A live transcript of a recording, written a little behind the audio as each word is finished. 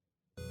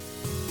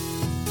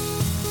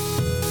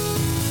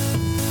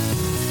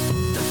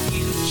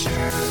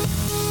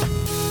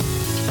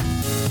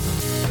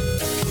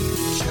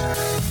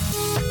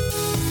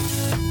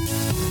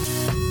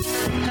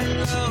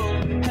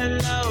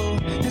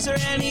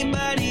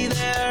anybody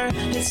there?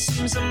 It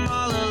seems I'm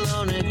all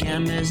alone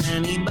again. Does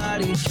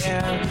anybody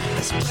care?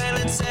 This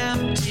planet's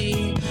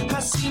empty. I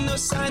see no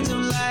signs of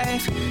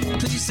life.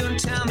 Please don't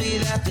tell me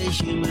that the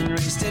human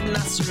race did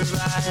not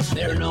survive.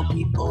 There are no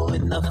people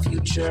in the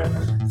future.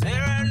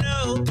 There are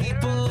no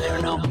people. There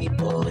are no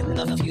people in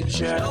the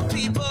future. No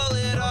people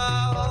at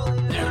all.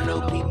 There are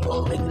no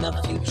people in the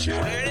future.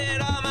 Where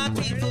did all my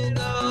people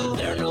go?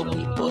 There are no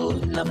people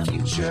in the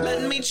future.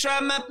 Let me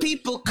try my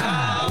people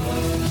call.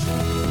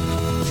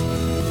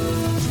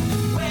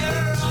 Where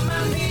are all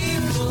my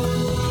people?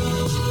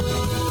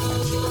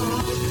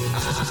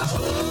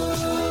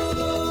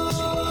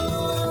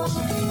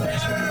 Where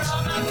are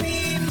all my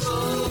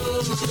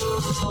people?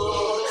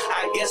 I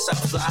guess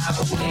I'll fly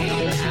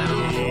away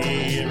now.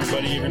 Hey,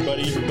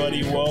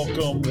 everybody,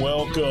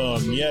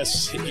 welcome.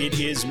 Yes, it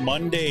is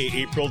Monday,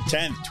 April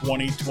 10th,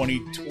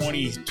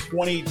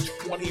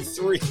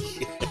 2023.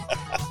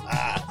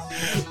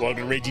 Welcome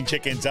to Raging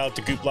Chicken's Out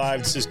to Coop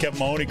Live. This is Kevin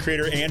Mahoney,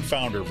 creator and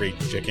founder of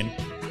Raging Chicken.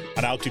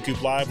 On Out to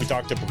Coop Live, we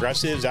talk to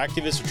progressives,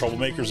 activists, and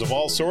troublemakers of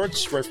all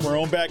sorts, right from our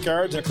own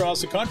backyards and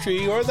across the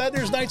country, or that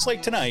there's nights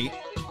like tonight.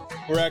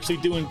 We're actually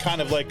doing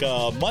kind of like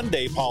a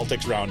Monday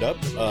politics roundup.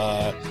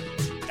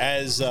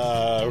 As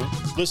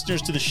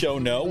listeners to the show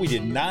know, we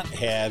did not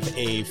have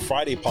a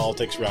Friday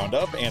politics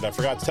roundup, and I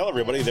forgot to tell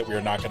everybody that we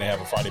are not going to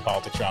have a Friday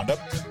politics roundup.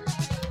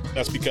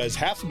 That's because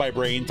half of my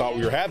brain thought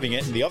we were having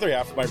it, and the other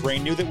half of my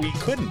brain knew that we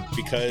couldn't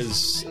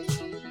because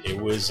it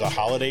was a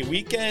holiday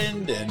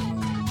weekend, and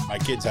my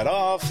kids had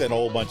off, and a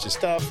whole bunch of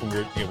stuff, and we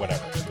were,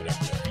 whatever.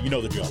 You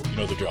know the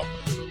drill.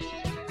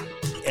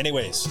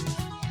 Anyways,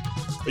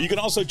 but you can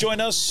also join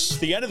us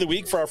the end of the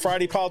week for our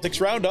Friday politics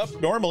roundup,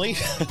 normally,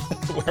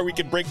 where we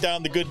break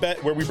down the good, bad,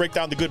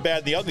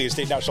 and the ugly of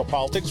state national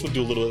politics. We'll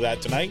do a little of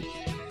that tonight.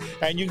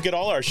 And you can get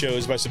all our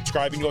shows by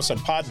subscribing to us on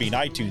Podbean,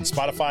 iTunes,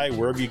 Spotify,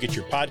 wherever you get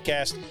your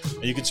podcast.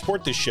 And you can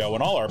support this show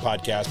and all our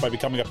podcasts by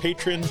becoming a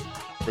patron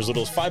for as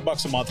little as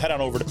 $5 a month. Head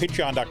on over to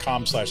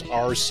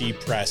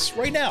patreon.com/rcpress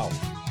right now.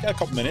 Got a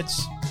couple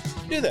minutes.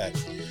 Do that.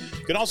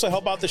 You can also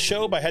help out the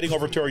show by heading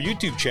over to our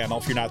YouTube channel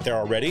if you're not there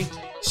already.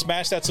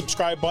 Smash that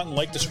subscribe button,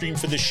 like the stream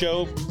for the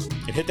show,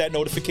 and hit that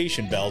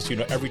notification bell so you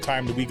know every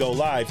time that we go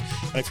live.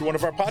 And if you're one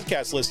of our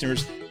podcast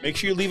listeners, make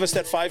sure you leave us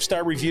that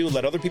 5-star review.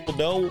 Let other people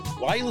know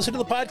why you listen to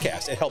the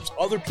podcast. It helps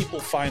other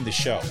people find the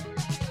show.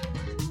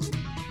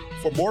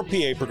 For more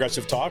PA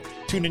Progressive Talk,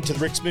 tune into the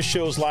Rick Smith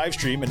Show's live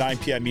stream at 9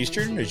 p.m.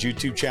 Eastern, his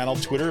YouTube channel,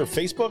 Twitter, or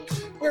Facebook,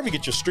 wherever you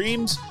get your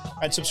streams,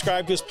 and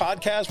subscribe to his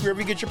podcast wherever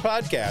you get your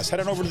podcasts. Head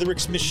on over to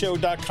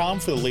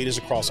thericksmithshow.com for the latest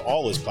across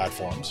all his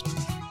platforms.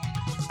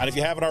 And if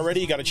you haven't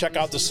already, you got to check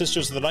out the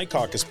Sisters of the Night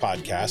Caucus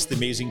podcast. The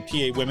amazing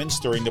PA women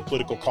stirring the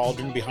political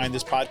cauldron behind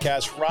this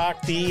podcast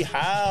rock the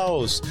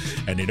house.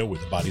 And they know where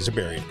the bodies are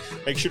buried.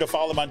 Make sure to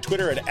follow them on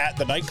Twitter at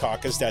The Night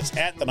Caucus. That's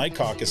at The Night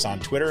Caucus on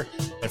Twitter.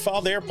 And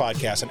follow their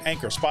podcast on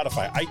Anchor,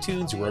 Spotify,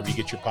 iTunes, or wherever you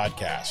get your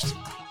podcast.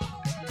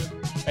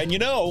 And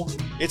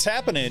it's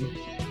happening.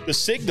 The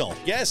Signal.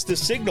 Yes, The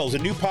Signal is a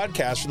new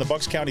podcast from the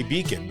Bucks County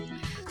Beacon.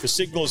 The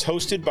Signal is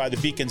hosted by the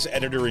Beacon's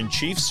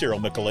editor-in-chief, Cyril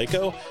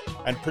Michaleko,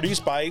 and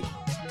produced by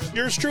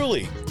yours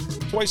truly.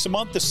 Twice a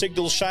month, The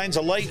Signal shines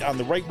a light on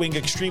the right-wing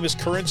extremist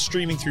currents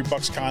streaming through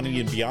Bucks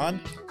County and beyond.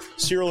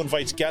 Cyril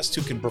invites guests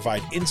who can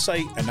provide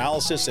insight,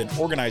 analysis, and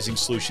organizing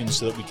solutions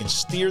so that we can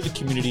steer the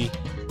community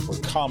for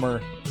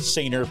calmer,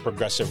 saner,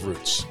 progressive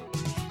roots.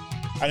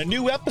 And a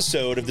new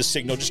episode of The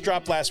Signal just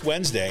dropped last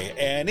Wednesday,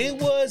 and it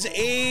was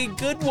a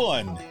good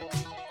one.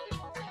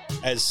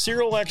 As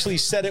Cyril actually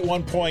said at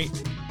one point,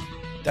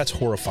 that's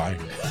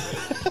horrifying.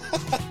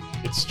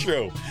 It's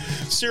true.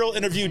 Cyril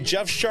interviewed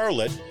Jeff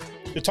Charlotte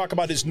to talk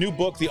about his new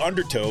book, The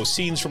Undertow,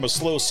 Scenes from a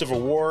Slow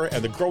Civil War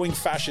and the Growing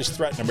Fascist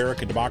Threat in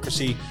American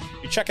Democracy.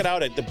 You check it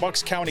out at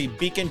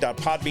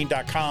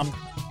thebuckscountybeacon.podbean.com.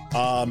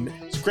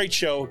 It's a great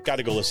show. Got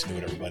to go listen to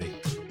it, everybody.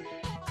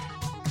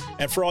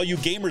 And for all you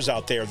gamers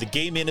out there, the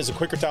Game Inn is a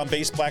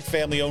Quakertown-based black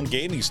family-owned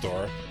gaming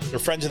store. They're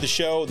friends of the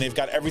show, and they've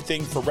got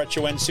everything for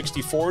retro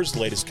N64s,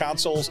 the latest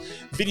consoles,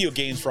 video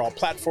games for all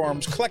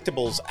platforms,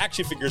 collectibles,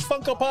 action figures,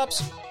 Funko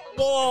Pops,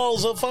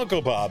 walls of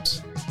Funko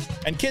Pops.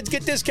 And kids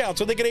get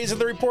discounts when they get A's in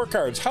their report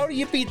cards. How do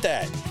you beat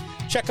that?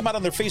 Check them out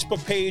on their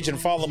Facebook page and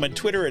follow them on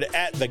Twitter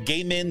at The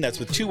Game Inn. That's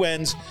with 2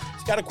 N's. If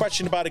you've got a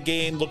question about a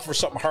game, look for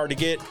something hard to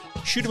get,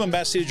 shoot them a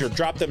message or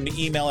drop them an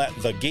email at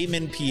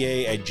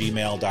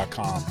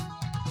thegameinpa@gmail.com.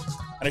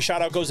 And a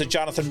shout out goes to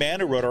Jonathan Mann,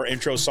 who wrote our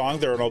intro song,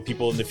 There Are No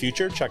People in the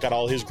Future. Check out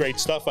all his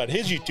great stuff on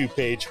his YouTube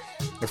page.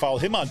 And follow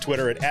him on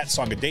Twitter at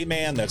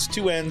SongADayMan. That's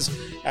 2 N's,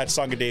 at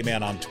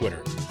SongADayMan on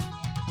Twitter.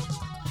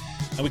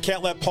 And we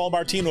can't let Paul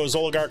Martino's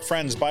oligarch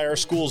friends buy our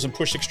schools and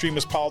push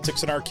extremist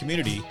politics in our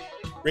community.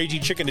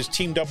 Raging Chicken has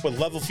teamed up with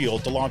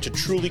Levelfield to launch a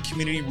truly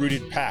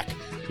community-rooted PAC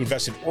to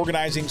invest in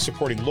organizing,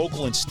 supporting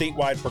local and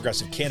statewide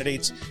progressive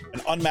candidates,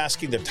 and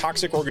unmasking the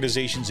toxic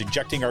organizations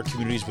injecting our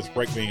communities with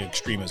right-wing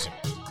extremism.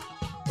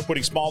 We're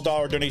putting small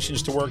dollar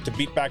donations to work to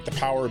beat back the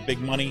power of big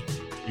money.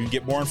 You can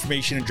get more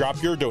information and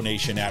drop your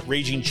donation at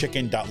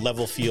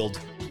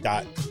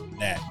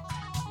ragingchicken.levelfield.net.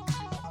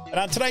 And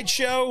on tonight's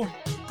show,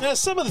 Now,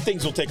 some of the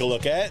things we'll take a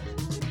look at.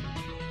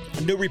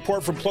 A new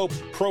report from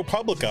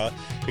ProPublica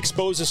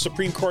exposes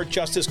Supreme Court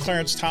Justice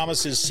Clarence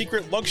Thomas's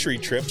secret luxury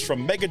trips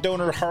from mega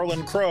donor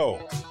Harlan Crow.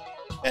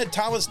 And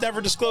Thomas never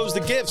disclosed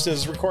the gifts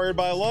as required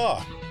by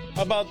law.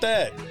 How about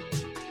that?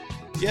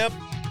 Yep.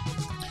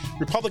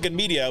 Republican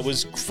media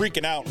was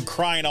freaking out and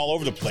crying all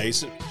over the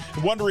place,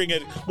 wondering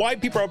why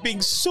people are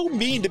being so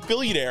mean to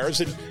billionaires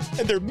and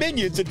their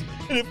minions, and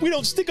if we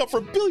don't stick up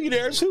for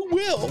billionaires, who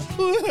will?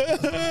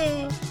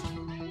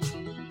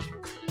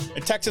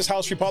 And Texas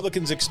House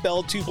Republicans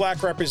expelled 2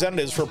 black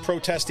representatives for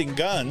protesting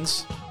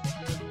guns.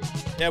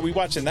 Yeah, we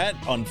watching that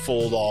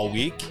unfold all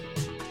week.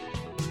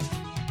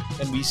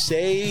 And we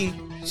say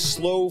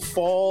slow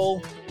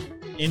fall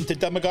into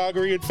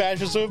demagoguery and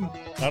fascism.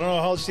 I don't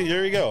know how.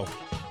 There you go.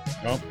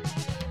 No.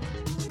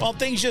 Well,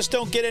 things just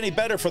don't get any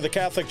better for the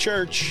Catholic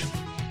Church.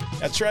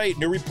 That's right.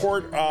 New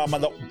report on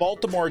the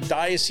Baltimore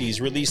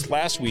Diocese released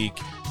last week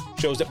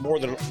shows that more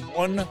than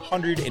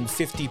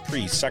 150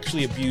 priests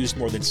sexually abused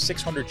more than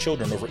 600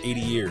 children over 80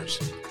 years.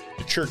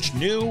 The church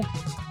knew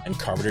and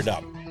covered it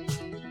up.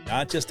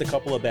 Not just a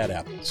couple of bad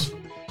apples.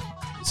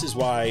 This is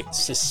why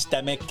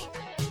systemic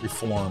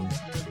reform,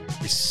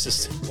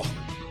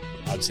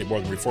 I'd say more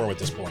than reform at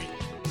this point,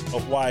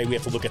 but why we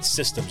have to look at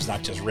systems,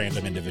 not just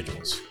random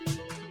individuals.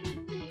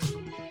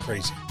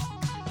 Crazy.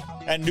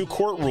 And new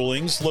court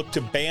rulings look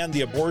to ban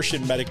the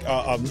abortion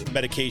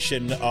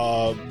medication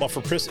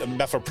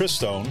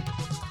mifepristone.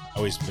 I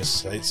always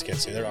can't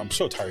say that. I'm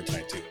so tired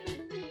tonight too.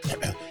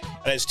 And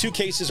as 2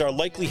 cases are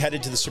likely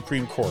headed to the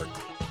Supreme Court.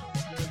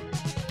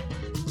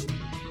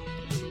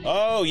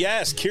 Oh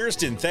yes,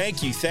 Kirsten,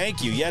 thank you.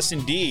 Yes,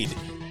 indeed.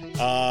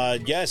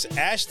 Yes,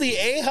 Ashley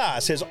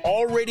Ehasz has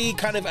already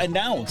kind of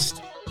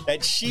announced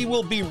that she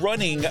will be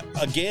running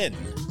again.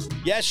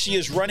 Yes, she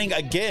is running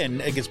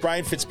again against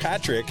Brian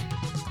Fitzpatrick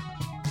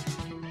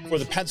for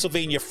the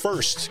Pennsylvania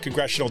 1st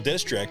Congressional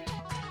District.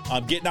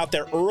 Getting out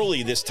there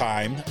early this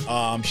time.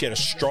 She had a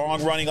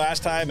strong running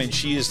last time, and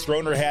she has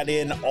thrown her hat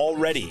in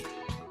already,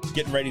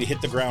 getting ready to hit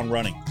the ground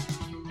running.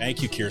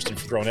 Thank you, Kirsten,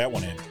 for throwing that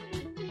one in.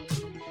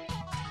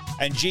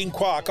 And Gene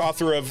Kwok,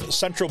 author of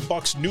Central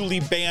Buck's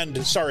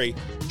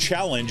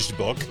challenged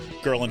book,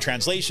 Girl in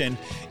Translation,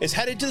 is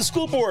headed to the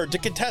school board to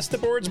contest the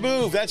board's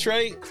move. That's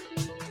right.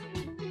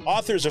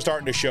 Authors are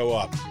starting to show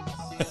up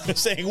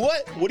saying,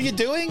 what are you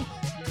doing?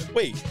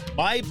 Wait,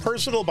 my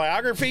personal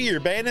biography, you're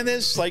banning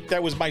this? Like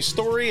that was my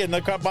story and you're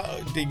going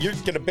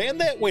to ban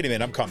that? Wait a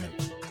minute, I'm coming.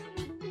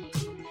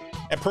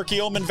 And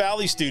Perkiomen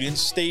Valley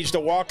students staged a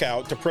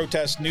walkout to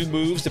protest new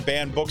moves to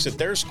ban books at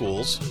their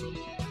schools.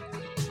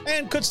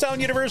 And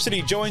Kutztown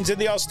University joins in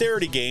the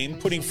austerity game,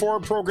 putting 4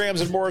 programs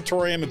in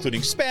moratorium,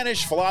 including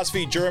Spanish,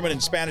 philosophy, German,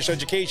 and Spanish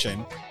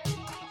education.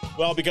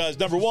 Well, because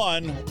number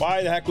one,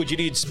 why the heck would you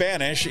need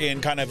Spanish in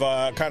in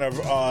a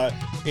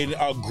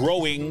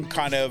growing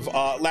kind of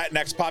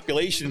Latinx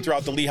population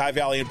throughout the Lehigh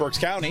Valley and Berks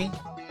County?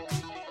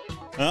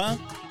 Huh?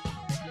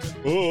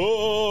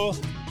 Oh,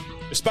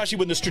 especially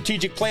when the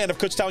strategic plan of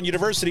Kutztown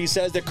University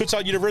says that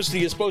Kutztown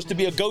University is supposed to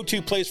be a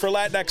go-to place for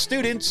Latinx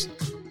students.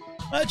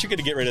 But you're going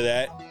to get rid of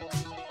that.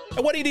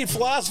 And what do you need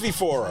philosophy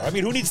for? I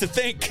mean, who needs to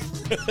think?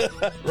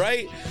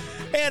 Right?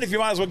 And if you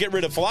might as well get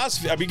rid of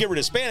philosophy, get rid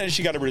of Spanish,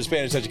 you got to get rid of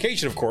Spanish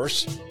education, of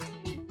course.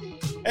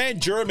 And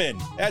German.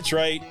 That's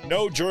right.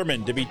 No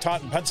German to be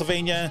taught in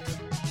Pennsylvania.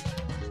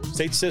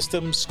 State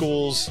system,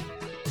 schools.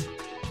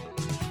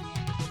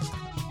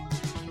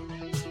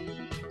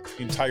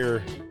 The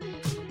entire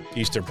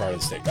eastern part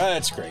of the state.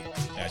 That's great.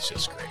 That's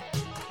just great.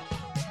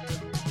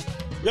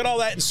 We got all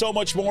that and so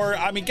much more.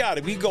 I mean, God,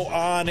 we go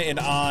on and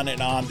on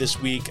and on this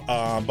week,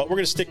 but we're going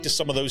to stick to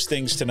some of those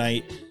things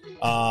tonight.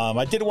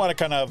 I did want to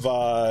kind of,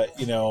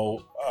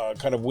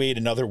 wait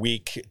another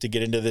week to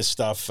get into this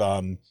stuff.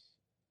 It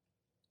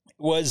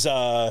was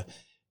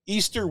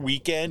Easter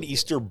weekend,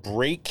 Easter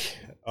break,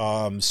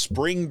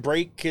 spring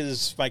break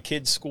is my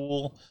kid's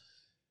school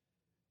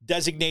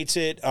designates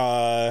it.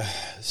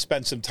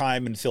 Spent some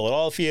time in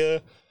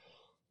Philadelphia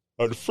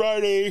on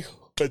Friday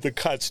at the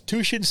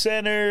Constitution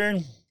Center,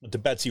 at the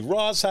Betsy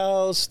Ross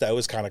house. That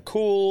was kind of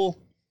cool.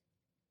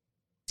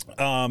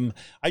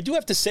 I do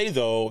have to say,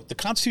 though, the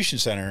Constitution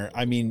Center,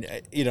 I mean,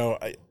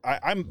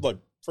 I'm look,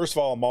 first of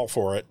all, I'm all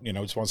for it.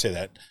 Just want to say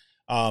that.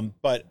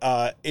 But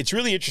it's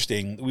really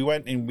interesting. We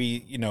went and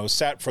we,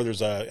 sat for,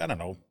 there's a,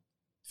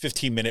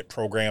 15-minute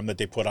program that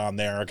they put on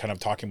there, kind of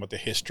talking about the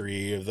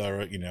history of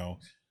the,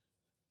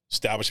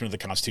 establishment of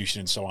the Constitution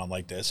and so on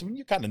like this. I mean,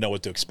 you kind of know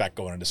what to expect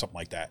going into something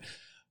like that.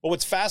 But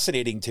what's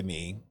fascinating to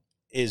me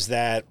is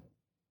that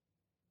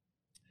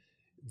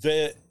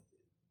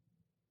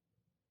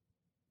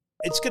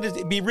it's going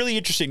to be really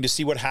interesting to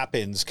see what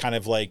happens kind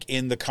of like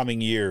in the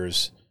coming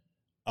years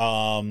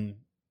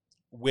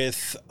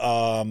with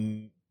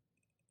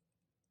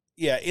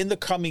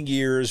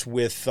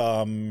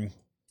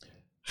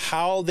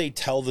how they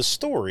tell the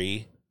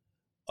story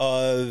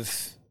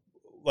of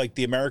like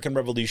the American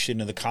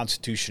Revolution and the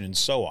Constitution and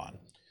so on.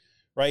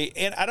 Right.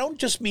 And I don't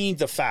just mean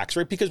the facts,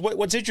 right? Because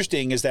what's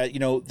interesting is that,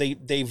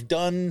 they've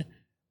done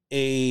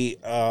the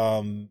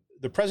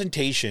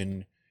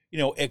presentation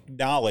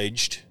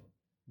acknowledged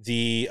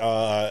the,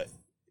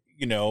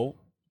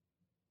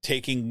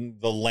 taking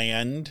the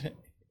land.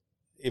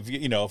 If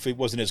it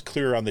wasn't as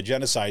clear on the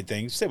genocide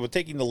thing, say, well,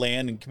 taking the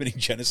land and committing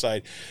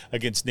genocide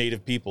against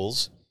native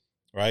peoples,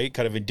 right?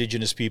 Kind of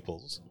indigenous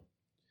peoples.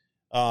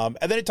 And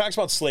then it talks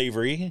about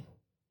slavery,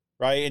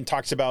 right? And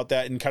talks about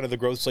that and kind of the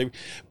growth of slavery.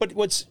 But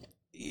what's,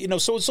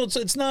 so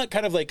it's not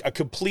kind of like a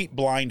complete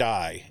blind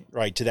eye,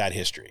 right, to that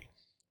history,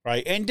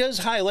 right? And does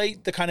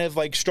highlight the kind of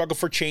like struggle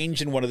for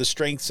change and one of the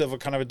strengths of a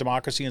kind of a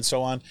democracy and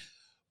so on.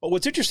 But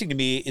what's interesting to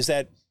me is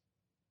that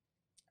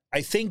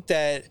I think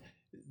that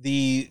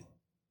the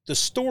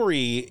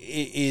story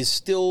is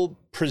still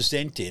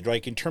presented,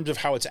 like in terms of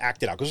how it's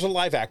acted out, because there's a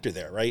live actor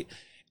there, right?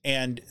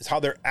 And how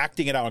they're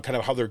acting it out and kind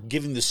of how they're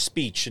giving the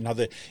speech and how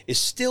is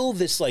still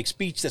this like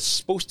speech that's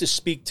supposed to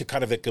speak to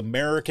kind of like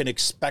American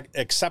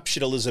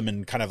exceptionalism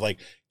and kind of like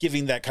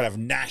giving that kind of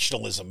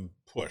nationalism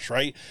push,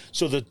 right?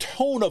 So the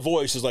tone of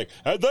voice is like,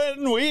 and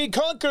then we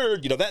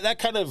conquered, that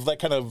kind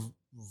of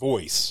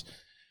voice.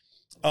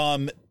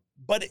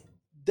 But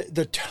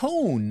the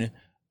tone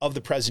of the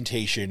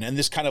presentation and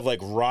this kind of like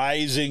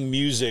rising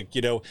music,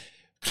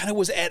 kind of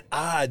was at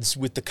odds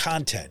with the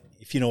content,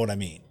 if you know what I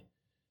mean.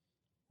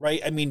 Right?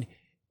 I mean,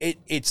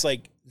 it's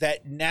like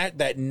that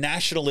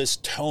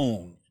nationalist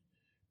tone,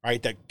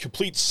 right? That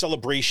complete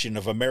celebration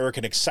of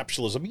American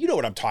exceptionalism. You know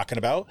what I'm talking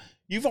about.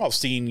 You've all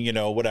seen,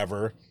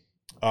 whatever,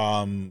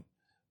 like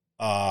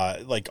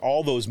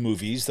all those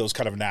movies, those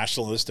kind of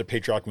nationalist or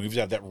patriotic movies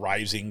have that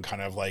rising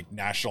kind of like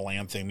national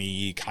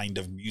anthem-y kind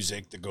of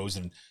music that goes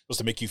and supposed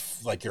to make you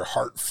like your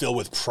heart fill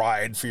with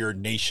pride for your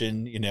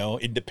nation,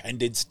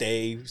 Independence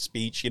Day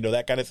speech,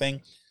 that kind of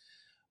thing.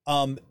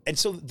 And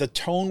so the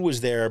tone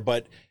was there,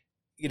 but,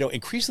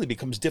 increasingly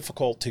becomes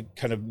difficult to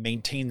kind of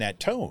maintain that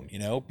tone,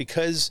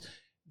 because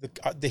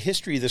the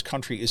history of this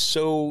country is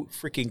so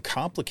freaking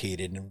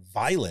complicated and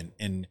violent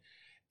and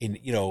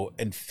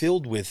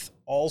filled with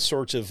all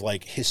sorts of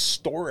like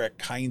historic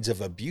kinds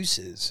of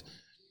abuses.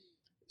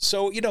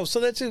 So,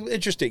 so that's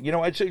interesting,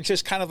 it's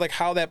just kind of like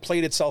how that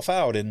played itself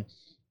out. And,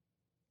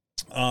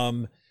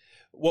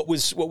 what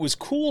was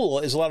cool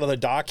is a lot of the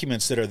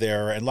documents that are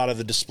there and a lot of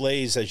the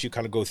displays as you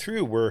kind of go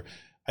through were,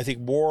 I think,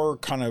 more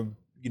kind of,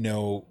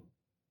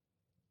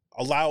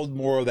 allowed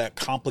more of that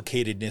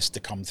complicatedness to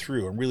come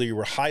through, and really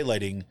were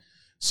highlighting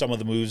some of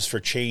the moves for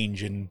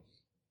change and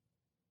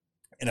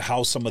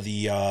how some of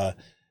the,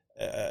 that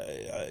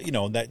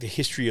the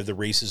history of the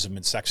racism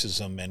and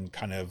sexism and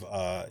kind of,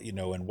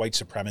 and white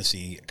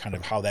supremacy, kind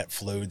of how that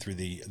flowed through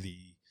the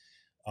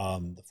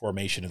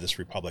formation of this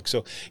republic.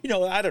 So,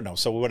 I don't know.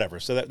 So whatever.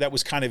 So that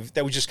was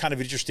just kind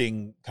of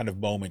interesting kind of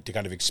moment to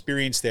kind of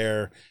experience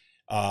there.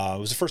 It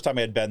was the first time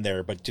I had been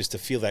there, but just to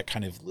feel that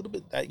kind of little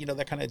bit, that,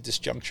 that kind of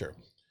disjuncture.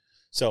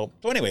 So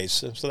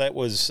anyways, so that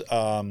was,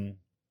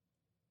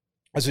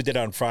 as we did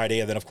on Friday.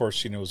 And then of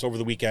course, it was over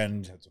the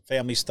weekend, had some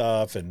family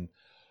stuff and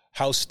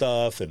house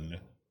stuff and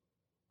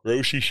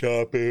grocery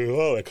shopping,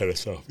 all that kind of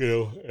stuff,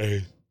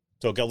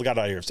 So got out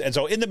of here. And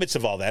so in the midst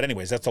of all that,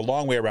 anyways, that's a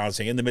long way around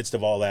saying in the midst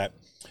of all that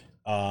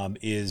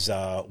is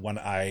when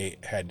I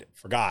had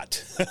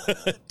forgot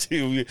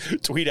to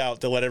tweet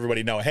out to let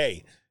everybody know,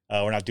 hey,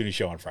 we're not doing a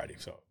show on Friday.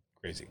 So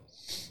crazy.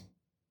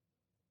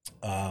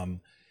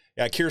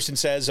 Yeah, Kirsten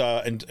says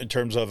in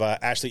terms of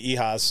Ashley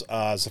Ehasz,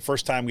 it's the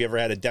first time we ever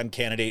had a Dem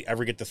candidate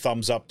ever get the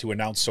thumbs up to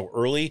announce so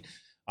early.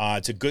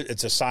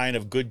 It's a sign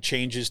of good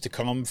changes to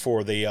come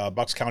for the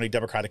Bucks County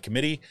Democratic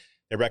Committee.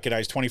 They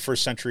recognize 21st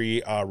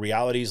century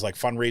realities like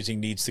fundraising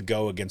needs to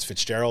go against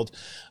Fitzpatrick.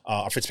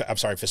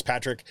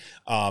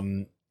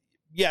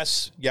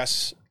 Yes.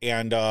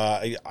 And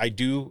I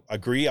do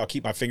agree. I'll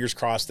keep my fingers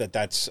crossed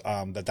that's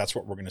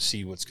what we're going to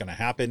see, what's going to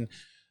happen.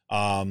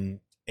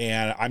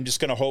 And I'm just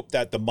going to hope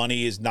that the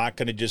money is not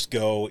going to just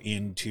go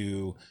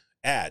into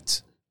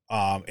ads.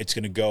 It's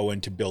going to go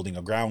into building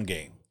a ground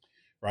game,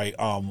 right?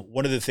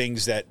 One of the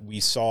things that we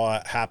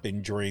saw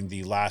happen during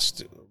the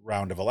last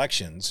round of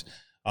elections,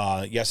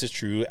 yes, it's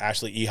true,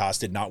 Ashley Ehasz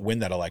did not win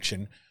that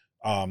election.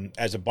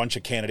 As a bunch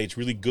of candidates,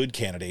 really good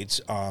candidates,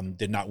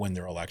 did not win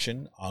their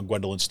election.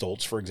 Gwendolyn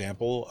Stoltz, for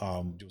example,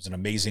 was an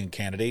amazing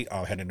candidate,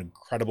 had an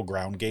incredible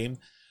ground game.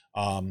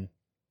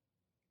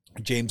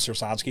 James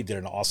Sierczewski did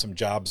an awesome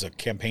job as a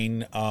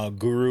campaign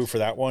guru for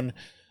that one.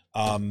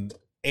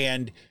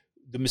 And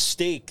the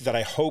mistake that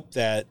I hope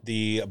that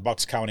the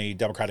Bucks County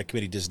Democratic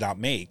Committee does not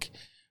make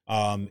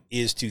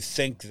is to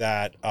think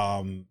that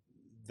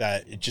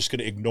that it's just going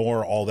to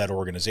ignore all that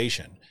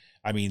organization.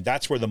 I mean,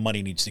 that's where the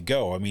money needs to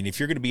go. I mean, if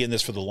you're going to be in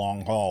this for the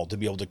long haul, to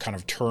be able to kind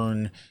of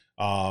turn,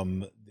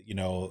 the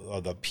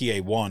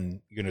PA1,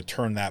 you're going to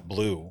turn that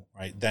blue,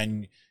 right?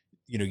 Then,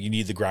 you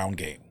need the ground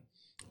game.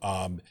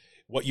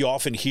 What you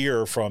often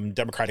hear from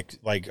Democratic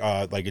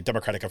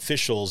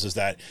officials is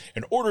that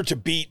in order to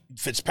beat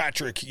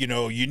Fitzpatrick, you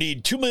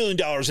need $2 million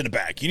in the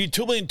bank. You need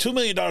 $2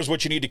 million,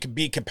 what you need to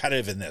be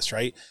competitive in this,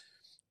 right?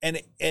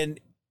 And I'm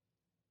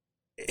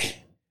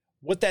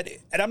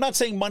not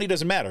saying money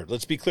doesn't matter.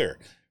 Let's be clear,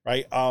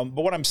 right? But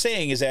what I'm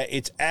saying is that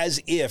it's as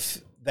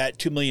if that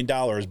 $2 million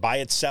by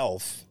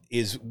itself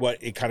is what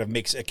it kind of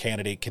makes a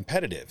candidate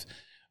competitive,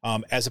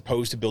 as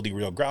opposed to building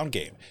real ground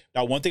game.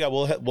 Now, one thing I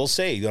will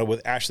say,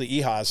 with Ashley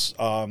Ehasz,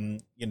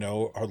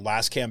 her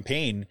last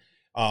campaign,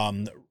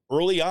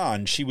 early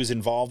on, she was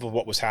involved with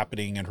what was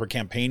happening, and her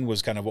campaign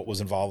was kind of what was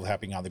involved with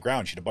happening on the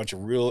ground. She had a bunch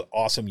of real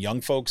awesome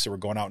young folks that were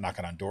going out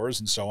knocking on doors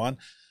and so on.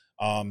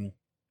 I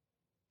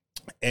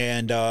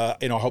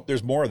hope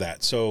there's more of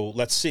that. So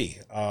let's see.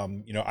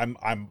 I'm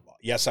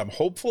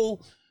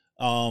hopeful,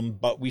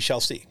 but we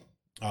shall see.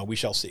 We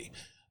shall see.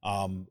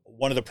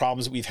 One of the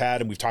problems that we've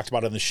had, and we've talked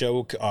about on the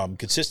show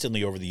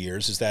consistently over the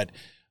years, is that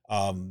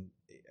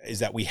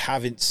we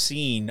haven't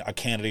seen a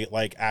candidate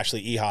like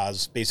Ashley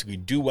Ehasz basically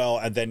do well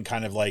and then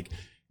kind of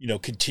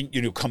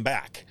continue to come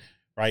back,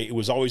 right? It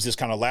was always this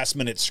kind of last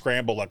minute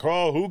scramble, like,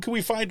 oh, who can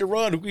we find to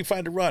run? Who can we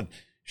find to run?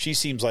 She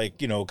seems like,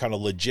 kind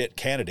of legit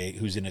candidate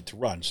who's in it to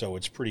run. So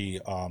it's pretty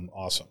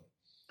awesome.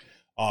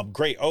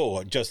 Great.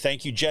 Oh, just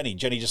thank you, Jenny.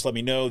 Jenny just let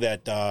me know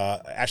that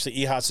Ashley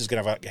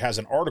Ehasz has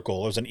an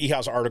article. There's an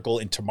Ehasz article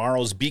in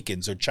tomorrow's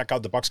Beacon. So check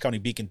out the Bucks County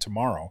Beacon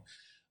tomorrow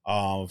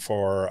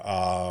for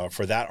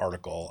that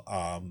article.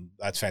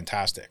 That's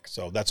fantastic.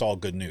 So that's all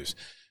good news.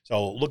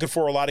 So looking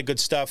for a lot of good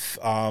stuff.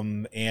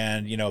 And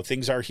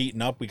things are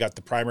heating up. We got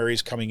the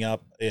primaries coming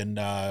up in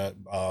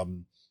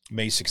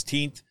May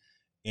 16th.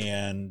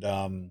 And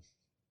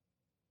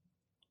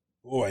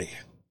boy,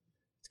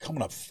 it's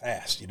coming up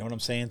fast. You know what I'm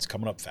saying? It's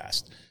coming up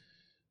fast.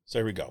 So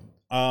there we go.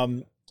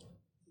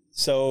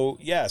 So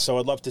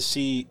I'd love to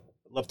see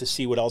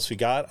what else we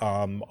got.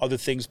 Other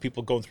things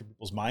people going through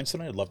people's minds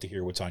tonight. I'd love to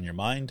hear what's on your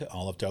mind.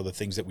 I'll love to other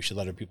things that we should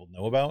let other people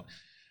know about.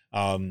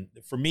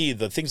 For me,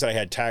 the things that I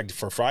had tagged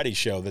for Friday's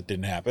show that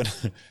didn't happen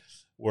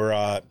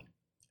were,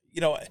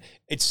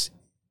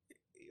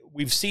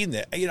 we've seen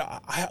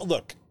that.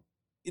 Look.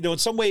 In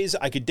some ways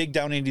I could dig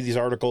down into these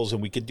articles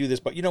and we could do this,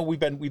 but we've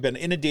been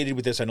inundated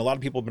with this, and a lot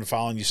of people have been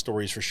following these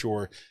stories for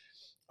sure.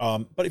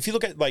 But if you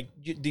look at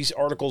these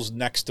articles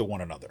next to one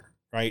another,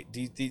 right?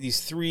 These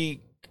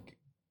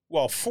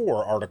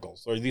four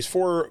articles, or these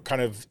four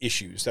kind of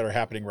issues that are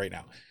happening right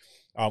now.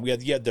 We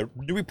had the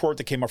new report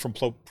that came up from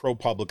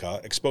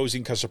ProPublica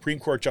exposing Supreme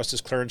Court Justice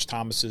Clarence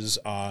Thomas's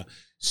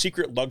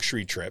secret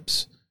luxury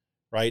trips,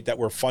 right? That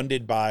were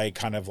funded by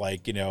kind of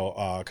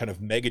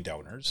mega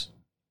donors.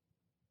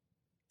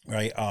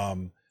 Right.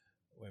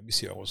 Let me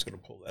see. I was going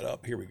to pull that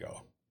up. Here we go.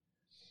 All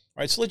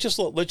right. So let's just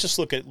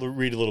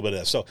read a little bit of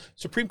this. So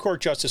Supreme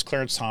Court Justice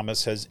Clarence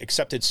Thomas has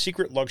accepted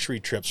secret luxury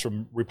trips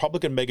from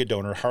Republican mega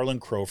donor Harlan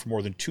Crow for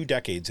more than 2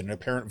 decades in an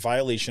apparent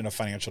violation of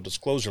financial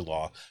disclosure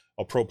law,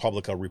 a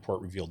ProPublica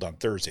report revealed on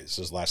Thursday. This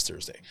is last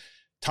Thursday.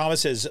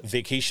 Thomas has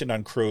vacationed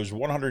on Crow's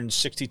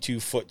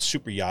 162-foot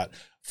super yacht,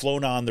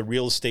 flown on the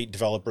real estate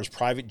developer's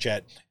private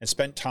jet, and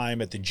spent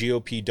time at the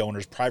GOP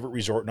donor's private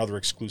resort and other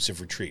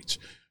exclusive retreats.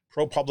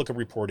 ProPublica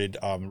reported,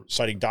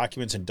 citing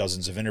documents and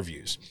dozens of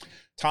interviews.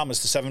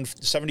 Thomas, the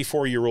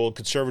 74-year-old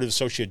conservative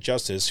associate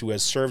justice who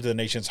has served in the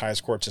nation's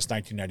highest court since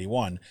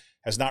 1991,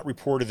 has not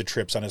reported the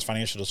trips on his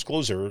financial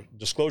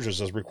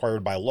disclosures as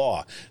required by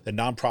law, the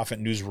nonprofit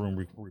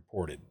newsroom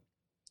reported.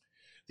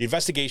 The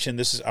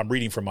investigation, I'm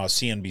reading from a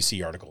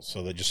CNBC article,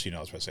 so that just, that's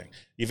what I'm saying.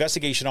 The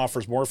investigation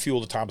offers more fuel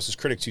to Thomas's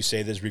critics, who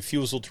say that his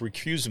refusal to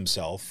recuse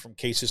himself from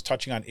cases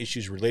touching on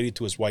issues related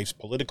to his wife's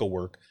political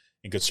work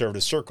in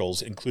conservative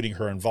circles, including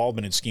her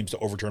involvement in schemes to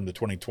overturn the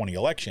 2020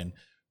 election,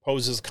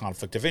 poses a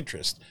conflict of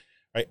interest.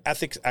 Right?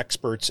 Ethics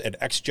experts and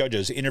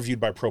ex-judges interviewed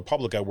by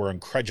ProPublica were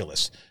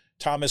incredulous.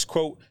 Thomas,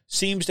 quote,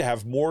 seems to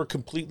have more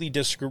completely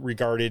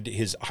disregarded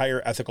his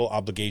higher ethical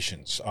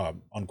obligations,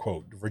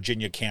 unquote.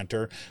 Virginia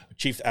Cantor,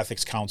 chief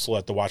ethics counsel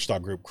at the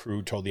watchdog group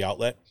Crew, told the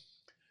outlet.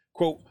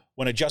 Quote,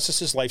 when a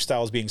justice's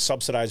lifestyle is being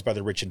subsidized by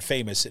the rich and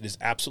famous, it is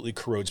absolutely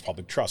corrodes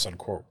public trust,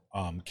 unquote,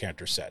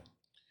 Cantor said.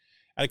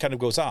 And it kind of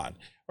goes on,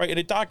 right? And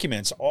it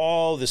documents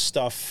all this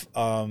stuff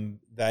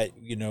that,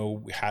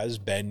 has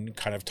been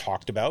kind of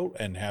talked about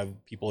and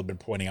people have been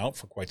pointing out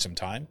for quite some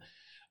time.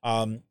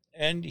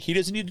 And he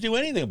doesn't need to do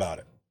anything about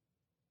it.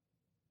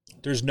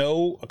 There's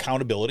no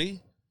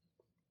accountability,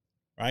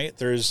 right?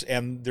 There's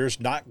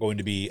not going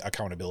to be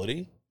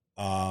accountability.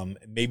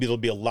 Maybe there'll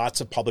be lots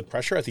of public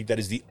pressure. I think that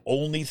is the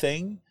only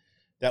thing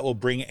that will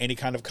bring any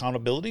kind of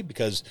accountability,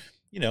 because,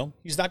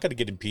 he's not going to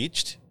get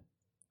impeached.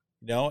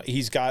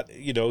 He's got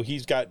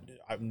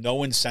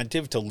no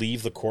incentive to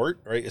leave the court,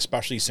 right?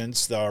 Especially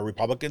since the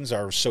Republicans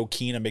are so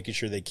keen on making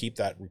sure they keep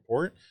that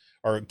report,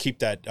 or keep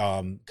that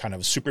kind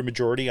of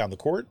supermajority on the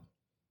court.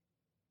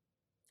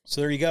 So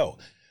there you go.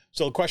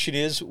 So the question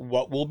is,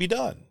 what will be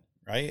done,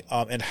 right?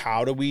 And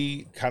how do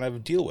we kind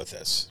of deal with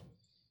this?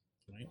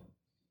 Right?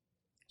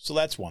 So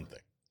that's one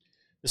thing.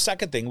 The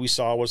second thing we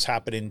saw was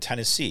happen in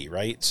Tennessee,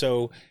 right?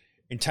 So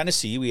in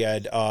Tennessee, we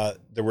had,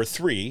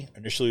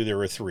 initially there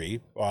were three,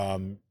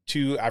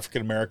 2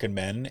 African-American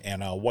men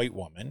and a white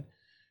woman,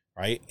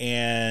 right?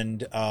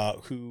 And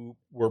who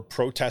were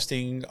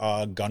protesting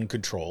gun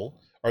control,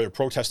 or they're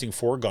protesting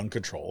for gun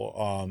control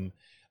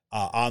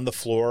on the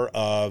floor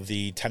of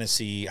the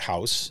Tennessee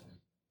House.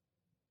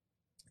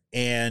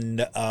 And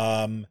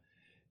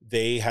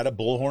they had a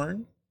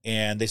bullhorn,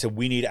 and they said,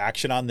 we need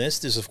action on this.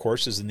 This, of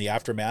course, is in the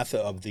aftermath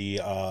of the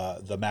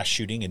mass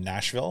shooting in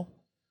Nashville,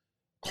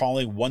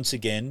 calling once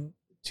again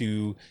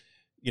to,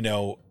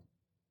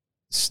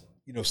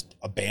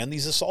 ban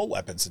these assault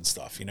weapons and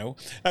stuff. And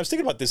I was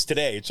thinking about this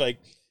today. It's like,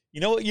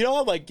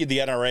 how, like, the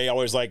NRA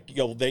always, like,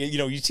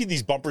 you see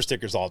these bumper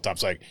stickers all the time.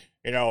 It's like,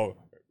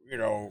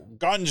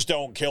 guns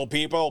don't kill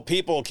people,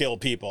 people kill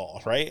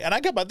people, right? And I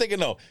got by thinking,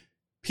 no,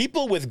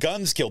 people with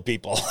guns kill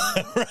people,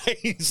 right?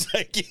 It's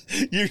like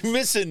you're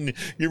missing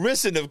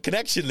a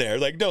connection there.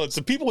 Like, no, it's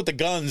the people with the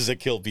guns that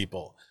kill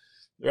people,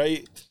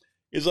 right?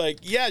 It's like,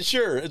 yeah,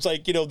 sure. It's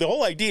like, the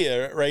whole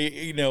idea, right?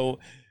 The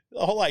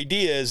whole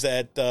idea is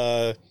that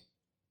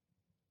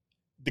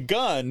the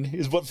gun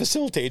is what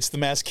facilitates the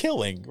mass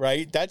killing,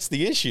 right? That's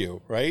the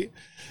issue, right?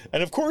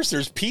 And of course,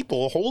 there's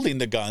people holding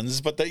the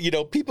guns, but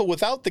people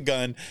without the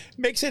gun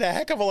makes it a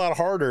heck of a lot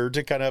harder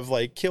to kind of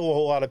like kill a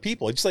whole lot of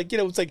people. It's like,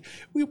 it's like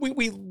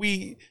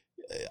we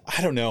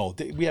I don't know.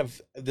 We have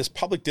this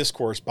public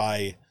discourse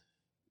by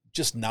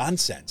just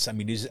nonsense. I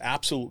mean, it's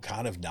absolute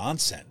kind of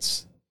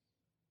nonsense.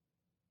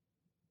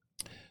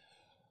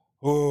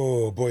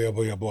 Oh boy, oh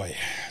boy, oh boy.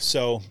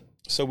 So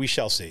we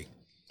shall see.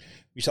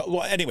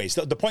 Well, anyways,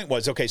 the point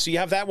was, okay, so you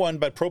have that one,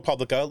 but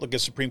ProPublica, look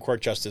at Supreme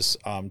Court Justice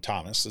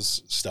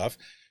Thomas's stuff.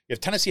 You have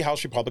Tennessee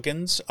House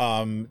Republicans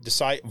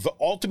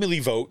ultimately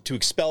vote to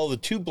expel the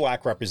 2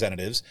 black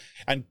representatives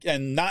and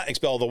not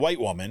expel the white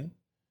woman,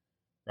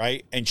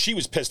 right? And she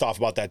was pissed off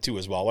about that too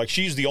as well. Like,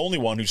 she's the only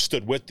one who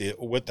stood with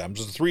them.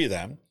 So the 3 of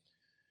them,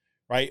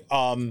 right?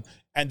 And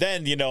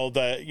then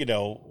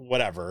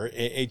whatever.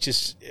 It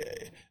just.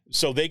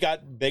 So they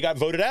got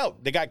voted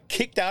out. They got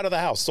kicked out of the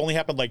House. It's only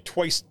happened like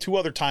 2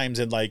 other times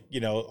in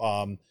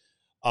the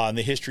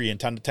history in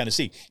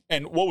Tennessee.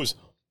 And what was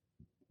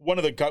one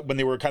of when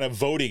they were kind of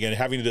voting and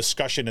having a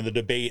discussion in the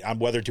debate on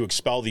whether to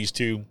expel these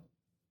 2,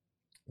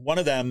 one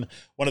of the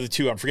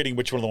 2, I'm forgetting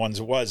which one of the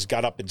ones it was,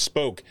 got up and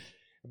spoke,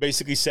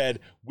 basically said,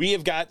 we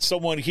have got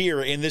someone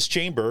here in this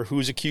chamber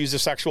who's accused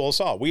of sexual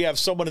assault. We have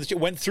someone that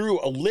went through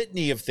a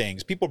litany of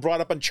things, people brought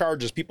up on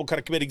charges, people kind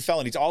of committing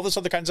felonies, all this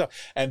other kind of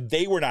stuff, and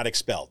they were not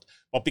expelled.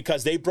 Well,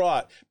 because they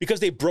broke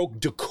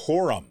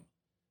decorum,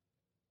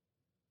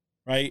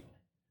 right?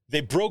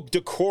 They broke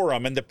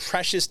decorum and the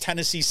precious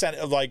Tennessee Senate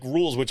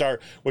rules, which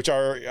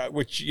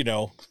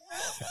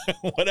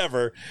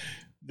whatever,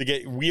 they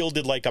get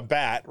wielded like a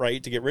bat,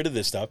 right, to get rid of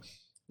this stuff.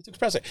 It's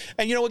expressive.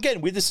 And,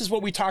 again, this is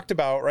what we talked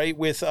about, right,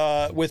 with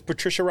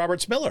Patricia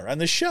Roberts Miller on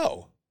the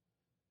show,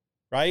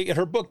 right, in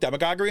her book,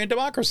 Demagoguery and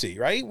Democracy,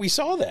 right? We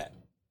saw that.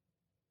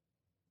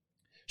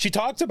 She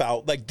talked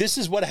about, like, this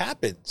is what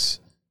happens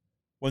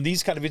when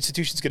these kind of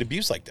institutions get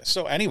abused like this.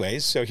 So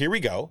anyways, so here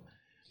we go.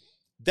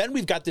 Then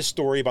we've got this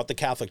story about the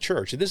Catholic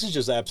Church, and this is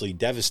just absolutely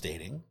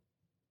devastating,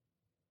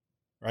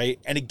 right?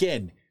 And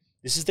again,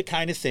 this is the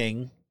kind of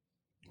thing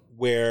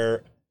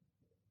where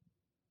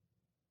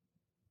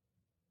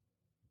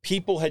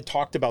people had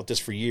talked about this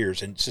for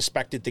years and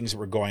suspected things that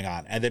were going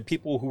on. And then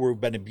people who were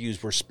been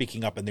abused were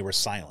speaking up and they were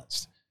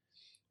silenced,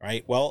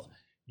 right? Well,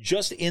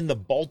 just in the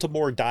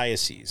Baltimore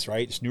diocese,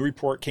 right, this new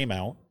report came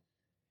out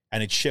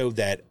and it showed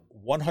that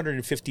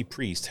 150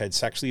 priests had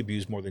sexually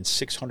abused more than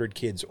 600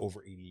 kids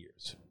over 80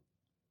 years.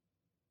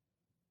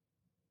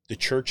 The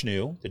church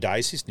knew, the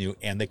diocese knew,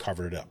 and they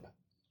covered it up.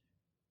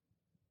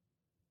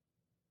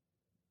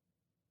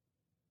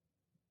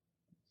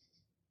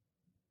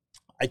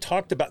 I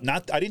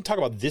didn't talk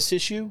about this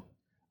issue,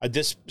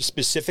 this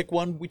specific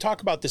one. We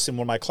talk about this in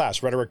one of my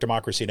class, Rhetoric,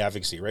 Democracy, and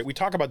Advocacy, right? We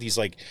talk about these,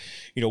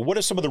 what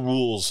are some of the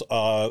rules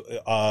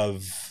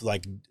of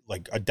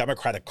a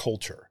democratic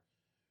culture,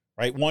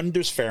 right? One,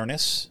 there's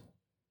fairness,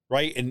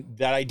 right? And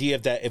that idea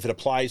of that if it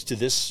applies to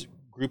this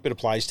group, it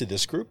applies to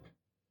this group,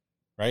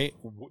 right?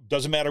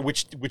 Doesn't matter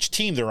which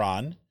team they're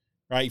on,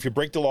 right? If you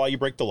break the law, you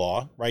break the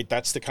law, right?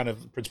 That's the kind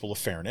of principle of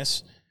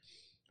fairness.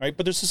 Right.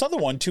 But there's this other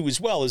one, too,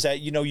 as well, is that,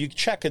 you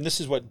check. And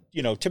this is what,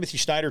 Timothy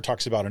Snyder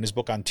talks about in his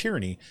book on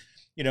tyranny,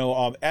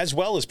 as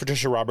well as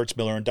Patricia Roberts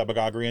Miller and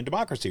Demagoguery and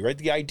Democracy. Right.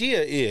 The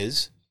idea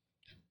is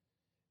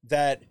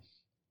that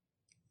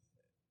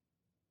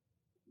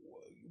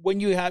when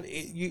you have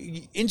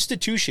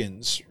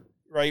institutions,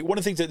 right, one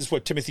of the things that is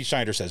what Timothy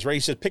Snyder says, right? He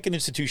says, pick an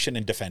institution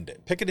and defend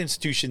it. Pick an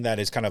institution that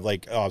is kind of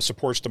like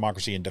supports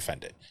democracy and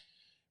defend it.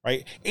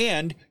 Right.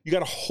 And you got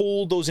to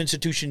hold those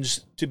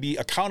institutions to be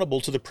accountable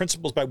to the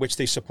principles by which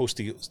they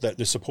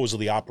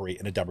supposedly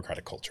operate in a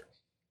democratic culture.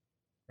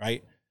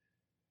 Right.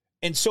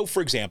 And so,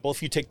 for example,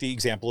 if you take the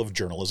example of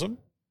journalism,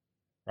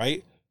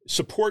 right,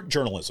 support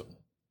journalism,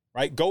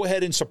 right? Go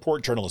ahead and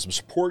support journalism.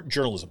 Support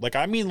journalism.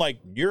 I mean, New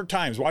York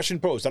Times,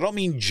 Washington Post. I don't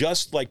mean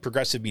just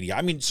progressive media.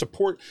 I mean,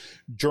 support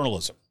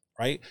journalism.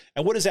 Right.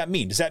 And what does that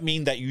mean? Does that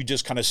mean that you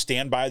just kind of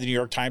stand by the New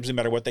York Times no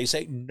matter what they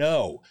say?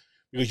 No.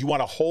 Because you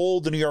want to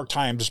hold the New York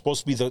Times, it's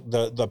supposed to be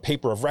the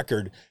paper of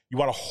record. You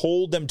want to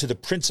hold them to the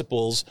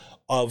principles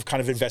of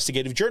kind of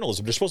investigative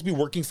journalism. They're supposed to be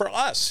working for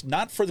us,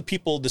 not for the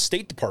people of the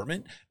State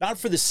Department, not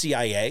for the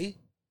CIA.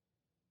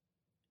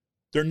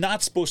 They're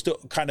not supposed to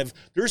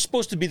they're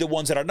supposed to be the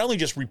ones that are not only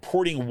just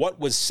reporting what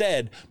was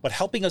said, but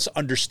helping us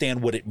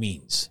understand what it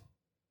means.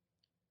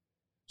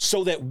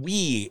 So that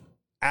we,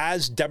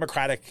 as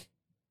democratic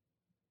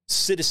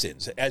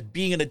citizens, as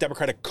being in a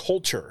democratic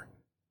culture,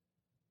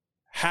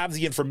 have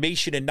the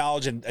information and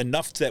knowledge and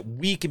enough that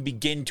we can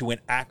begin to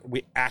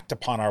act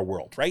upon our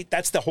world, right?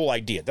 That's the whole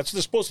idea. That's what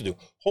they're supposed to do,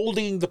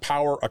 holding the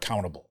power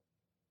accountable.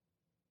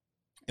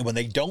 And when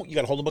they don't, you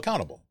got to hold them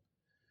accountable,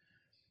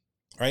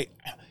 right?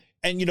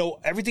 And, you know,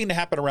 everything that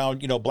happened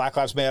around, you know, Black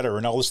Lives Matter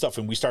and all this stuff,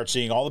 and we start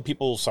seeing all the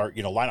people start,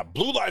 you know, line up,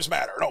 Blue Lives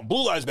Matter, no,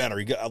 Blue Lives Matter,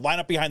 you line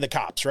up behind the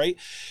cops, right?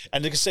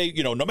 And they can say,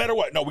 you know, no matter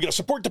what, no, we got to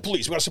support the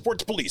police, we got to support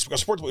the police, we got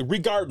to support the police,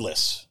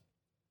 regardless,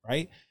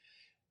 right?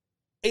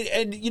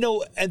 And, you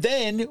know, and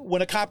then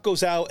when a cop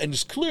goes out and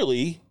just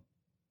clearly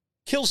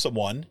kills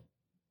someone,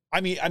 I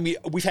mean, how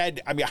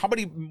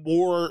many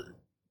more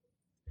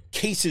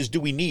cases do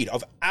we need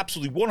of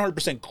absolutely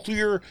 100%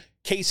 clear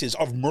cases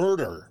of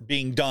murder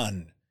being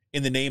done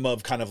in the name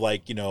of kind of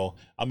like, you know,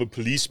 I'm a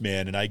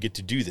policeman and I get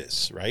to do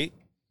this, right?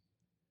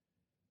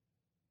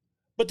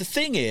 But the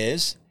thing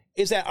is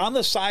that on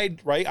the side,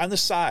 right, on the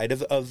side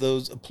of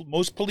those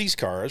most police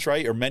cars,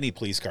 right, or many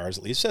police cars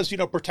at least, says, you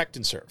know, protect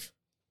and serve,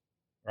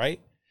 right?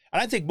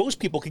 And I think most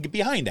people can get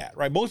behind that,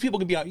 right? Most people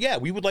can be, yeah,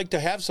 we would like to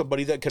have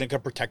somebody that can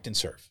protect and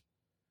serve,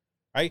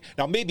 right?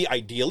 Now, maybe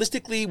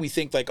idealistically, we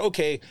think like,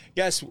 okay,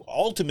 yes,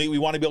 ultimately, we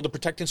want to be able to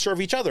protect and serve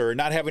each other and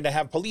not having to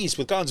have police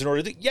with guns in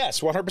order to,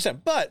 yes, 100%.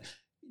 But,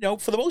 you know,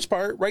 for the most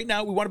part, right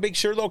now, we want to make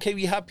sure that, okay,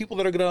 we have people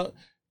that are going to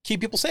keep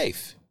people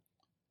safe.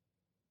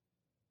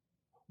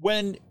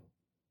 When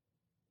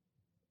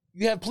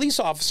you have police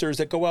officers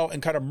that go out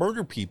and kind of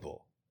murder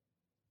people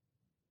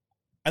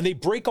and they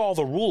break all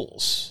the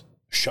rules,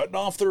 shutting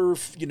off their,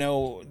 you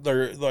know,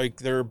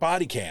 their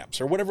body cams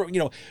or whatever, you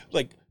know,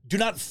 like do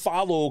not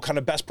follow kind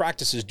of best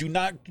practices. Do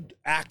not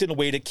act in a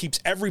way that keeps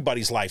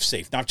everybody's life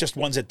safe, not just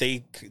ones that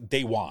they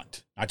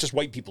want, not just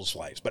white people's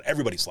lives, but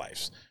everybody's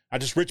lives,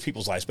 not just rich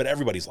people's lives, but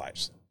everybody's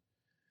lives.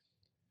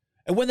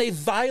 And when they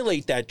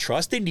violate that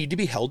trust, they need to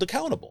be held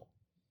accountable.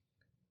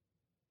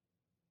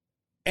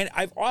 And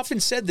I've often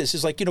said this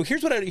is like, you know,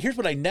 here's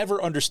what I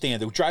never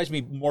understand that drives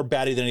me more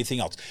batty than anything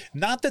else.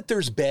 Not that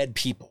there's bad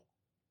people.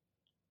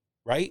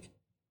 Right?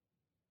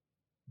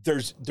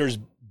 There's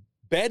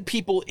bad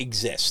people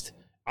exist.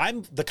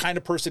 I'm the kind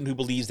of person who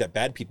believes that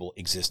bad people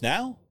exist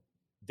now.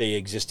 They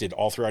existed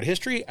all throughout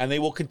history and they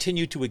will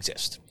continue to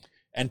exist.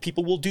 And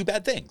people will do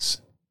bad things.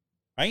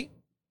 Right?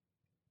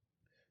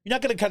 You're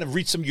not going to kind of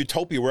reach some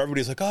utopia where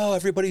everybody's like, oh,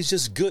 everybody's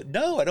just good.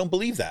 No, I don't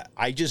believe that.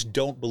 I just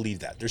don't believe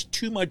that. There's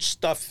too much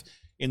stuff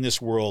in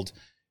this world,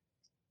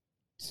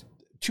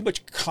 too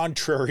much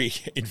contrary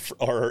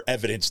or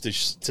evidence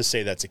to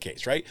say that's the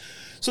case, right?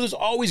 So there's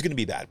always going to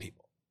be bad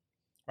people,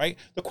 right?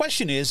 The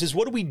question is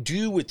what do we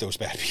do with those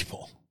bad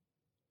people?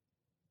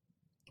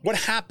 What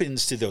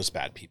happens to those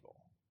bad people?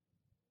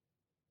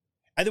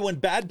 And then when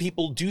bad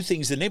people do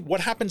things in the name,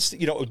 what happens,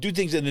 you know, do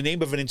things in the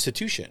name of an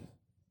institution?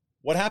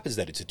 What happens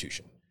to that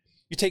institution?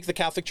 You take the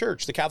Catholic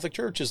Church. The Catholic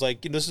Church is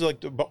like, you know, this is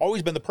like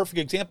always been the perfect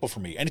example for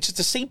me. And it's just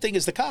the same thing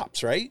as the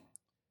cops, right?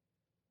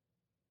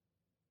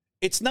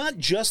 It's not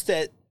just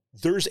that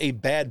there's a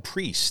bad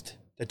priest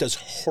that does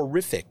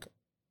horrific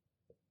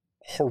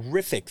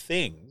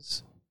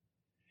things.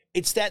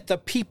 It's that the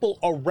people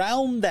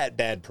around that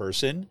bad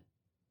person,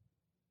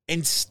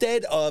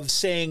 instead of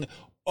saying,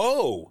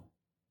 oh,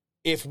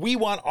 if we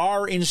want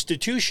our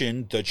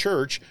institution, the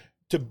church,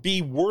 to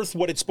be worth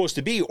what it's supposed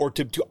to be, or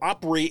to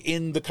operate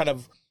in the kind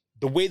of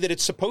the way that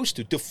it's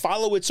supposed to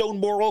follow its own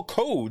moral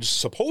codes,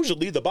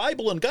 supposedly the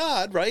Bible and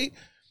God, right?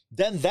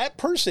 Then that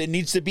person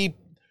needs to be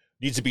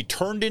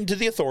turned into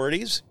the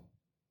authorities,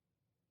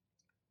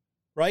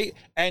 right?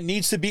 And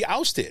needs to be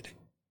ousted.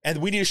 And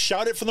we need to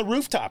shout it from the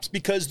rooftops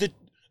because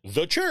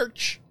the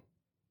church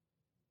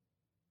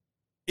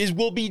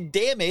will be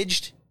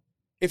damaged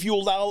if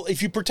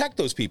you protect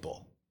those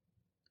people.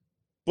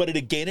 But it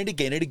again and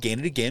again and again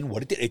and again,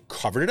 what it did, it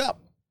covered it up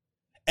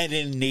and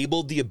it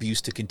enabled the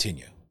abuse to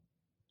continue.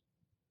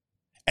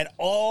 And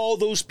all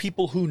those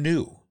people who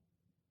knew,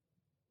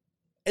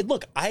 and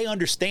look, I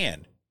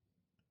understand,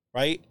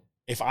 right?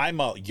 If I'm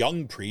a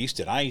young priest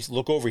and I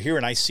look over here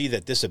and I see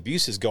that this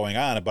abuse is going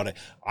on, but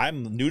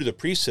I'm new to the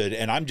priesthood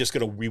and I'm just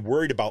going to be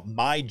worried about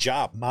my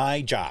job.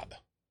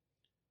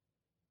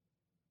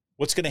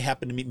 What's going to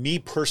happen to me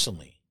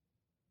personally?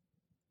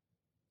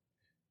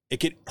 It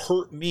could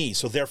hurt me.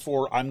 So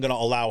therefore, I'm going to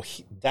allow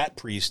that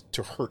priest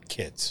to hurt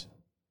kids.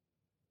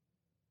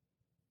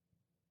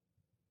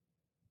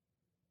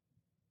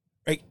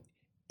 Right?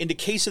 In the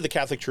case of the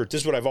Catholic Church,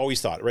 this is what I've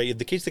always thought, right? In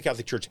the case of the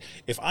Catholic Church,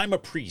 if I'm a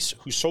priest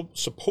who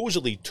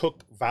supposedly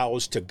took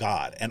vows to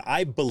God, and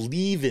I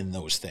believe in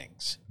those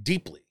things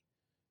deeply,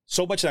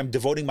 so much that I'm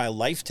devoting my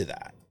life to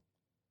that,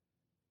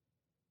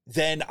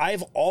 then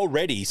I've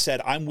already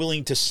said I'm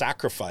willing to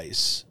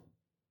sacrifice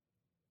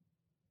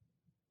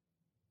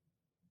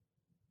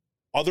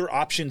other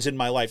options in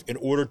my life in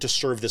order to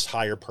serve this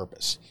higher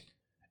purpose.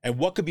 And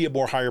what could be a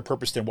more higher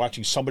purpose than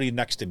watching somebody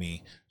next to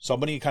me,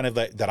 somebody kind of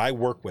that I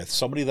work with,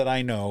 somebody that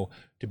I know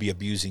to be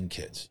abusing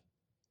kids?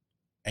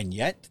 And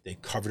yet they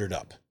covered it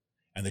up,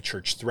 and the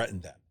church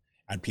threatened them,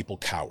 and people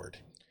cowered.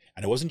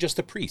 And it wasn't just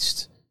the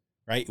priests,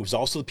 right? It was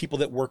also the people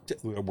that were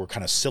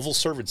kind of civil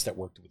servants that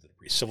worked with the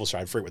priests. Civil,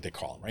 I forget what they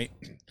call them, right?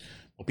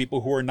 Well,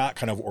 people who are not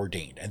kind of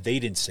ordained, and they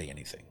didn't say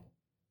anything.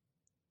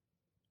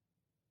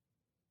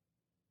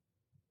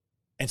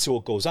 And so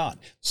it goes on.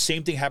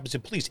 Same thing happens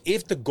in police.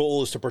 If the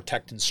goal is to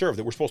protect and serve,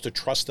 that we're supposed to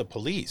trust the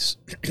police,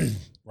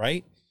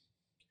 right?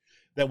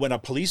 Then when a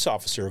police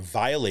officer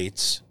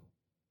violates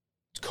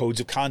codes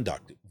of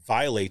conduct,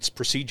 violates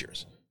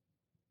procedures,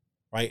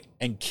 right,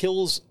 and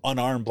kills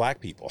unarmed black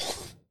people,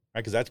 right,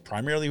 because that's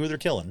primarily who they're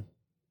killing,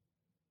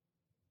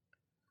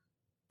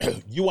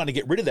 you want to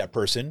get rid of that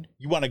person.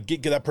 You want to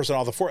get that person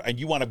off the force, and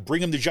you want to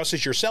bring them to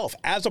justice yourself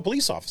as a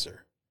police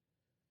officer.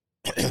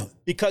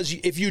 Because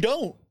if you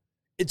don't,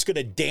 it's going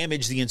to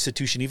damage the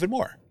institution even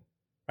more,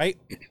 right?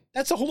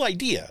 That's the whole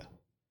idea.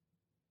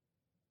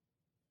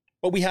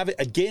 But we have it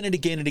again and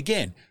again and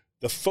again.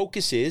 The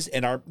focus is,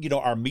 and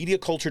our media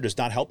culture does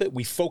not help it.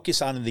 We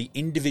focus on the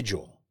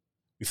individual.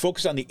 We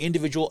focus on the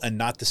individual and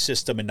not the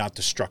system and not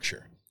the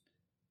structure.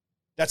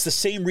 That's the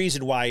same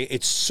reason why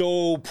it's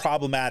so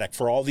problematic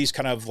for all these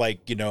kind of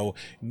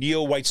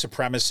neo-white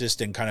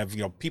supremacist and kind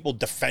of, people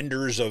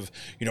defenders of,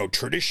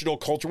 traditional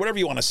culture, whatever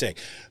you want to say.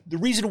 The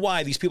reason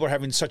why these people are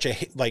having such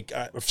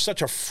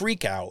a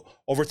freak out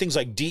over things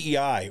like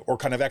DEI or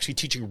kind of actually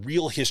teaching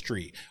real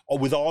history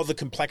with all the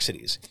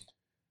complexities,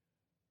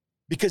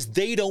 because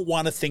they don't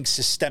want to think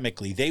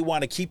systemically. They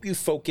want to keep you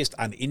focused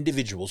on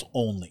individuals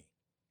only.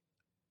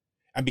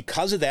 And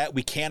because of that,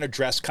 we can't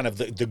address kind of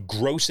the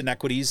gross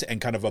inequities and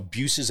kind of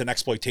abuses and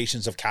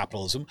exploitations of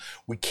capitalism.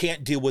 We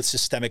can't deal with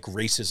systemic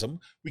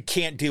racism. We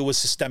can't deal with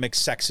systemic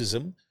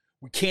sexism.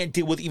 We can't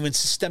deal with even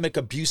systemic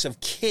abuse of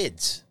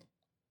kids.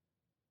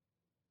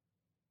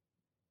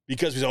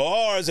 Because we say,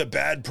 oh, there's a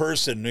bad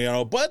person,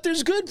 but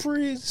there's good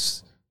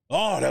priests.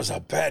 Oh, that was a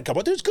bad cop,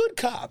 but there's good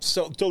cops.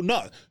 So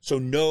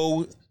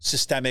no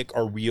systemic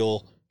or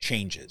real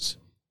changes.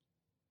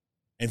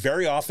 And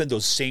very often,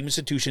 those same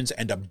institutions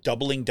end up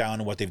doubling down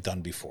on what they've done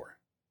before.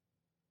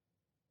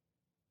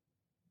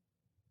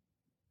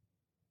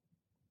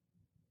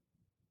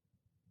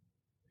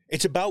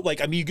 It's about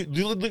you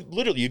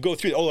literally, you go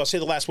through, I'll say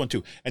the last one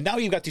too. And now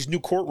you've got these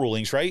new court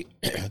rulings, right?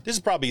 This is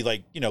probably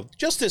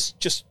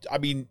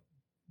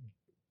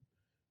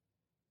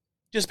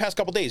just past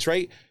couple days,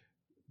 right?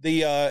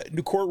 The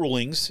new court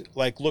rulings,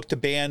 look to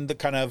ban the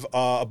kind of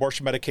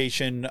abortion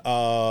medication,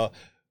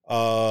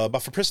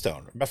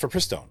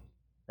 mifepristone.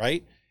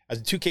 Right? As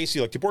in two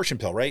cases, the abortion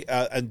pill, right?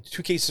 And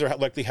two cases are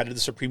likely headed to the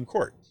Supreme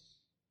Court.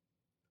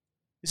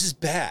 This is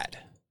bad.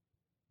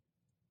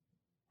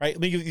 Right?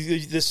 Let me give you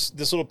this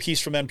little piece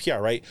from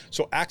NPR, right?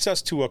 So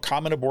access to a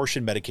common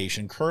abortion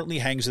medication currently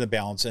hangs in the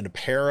balance in a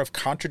pair of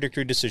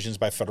contradictory decisions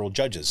by federal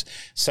judges,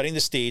 setting the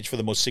stage for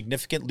the most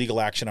significant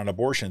legal action on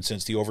abortion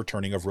since the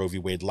overturning of Roe v.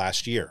 Wade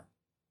last year.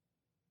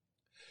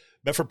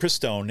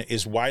 Mifepristone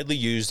is widely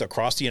used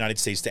across the United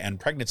States to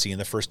end pregnancy in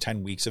the first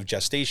 10 weeks of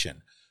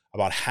gestation.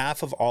 About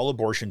half of all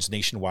abortions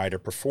nationwide are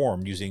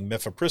performed using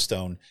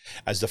mifepristone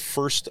as the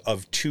first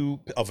of a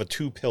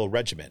two-pill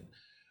regimen.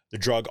 The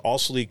drug is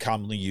also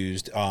commonly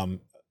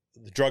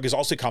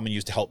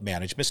used to help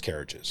manage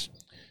miscarriages.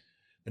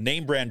 The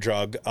name brand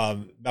drug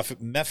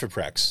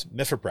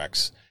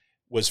Mifeprex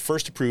was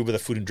first approved by the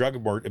Food and Drug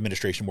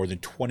Administration more than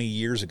 20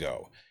 years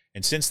ago,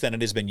 and since then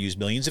it has been used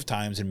millions of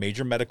times. And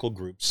major medical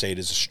groups say it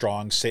has a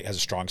strong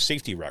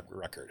safety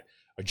record.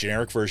 A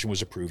generic version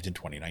was approved in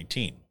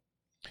 2019.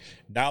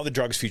 Now the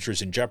drug's future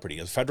is in jeopardy.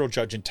 A federal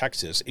judge in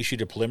Texas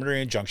issued a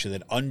preliminary injunction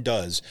that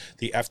undoes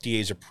the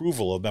FDA's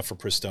approval of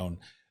mifepristone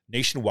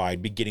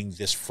nationwide beginning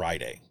this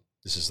Friday.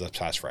 This is the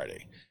past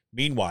Friday.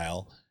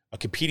 Meanwhile, a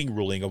competing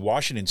ruling of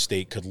Washington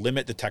state could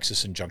limit the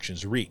Texas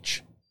injunction's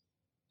reach.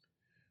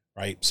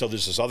 Right? So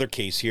there's this other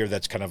case here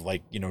that's kind of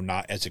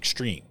not as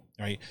extreme,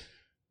 right?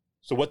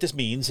 So what this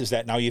means is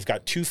that now you've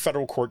got two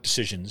federal court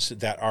decisions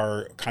that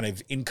are kind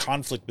of in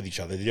conflict with each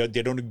other.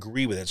 They don't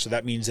agree with it. So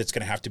that means it's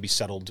going to have to be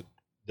settled.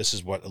 This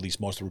is what at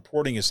least most of the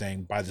reporting is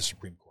saying, by the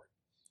Supreme Court.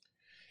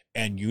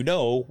 And you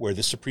know where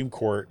the Supreme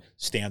Court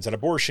stands on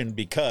abortion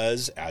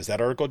because, as that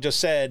article just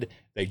said,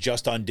 they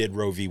just undid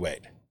Roe v.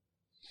 Wade.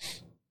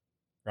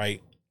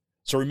 Right?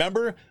 So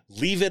remember,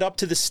 leave it up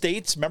to the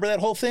states. Remember that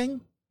whole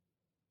thing?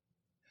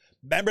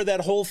 Remember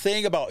that whole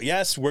thing about,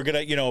 yes, we're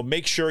going to,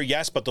 make sure,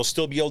 yes, but they'll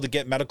still be able to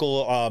get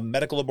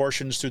medical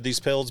abortions through these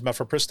pills,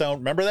 mifepristone.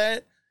 Remember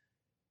that?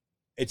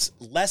 It's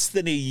less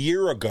than a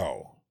year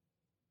ago.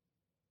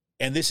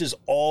 And this is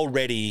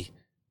already,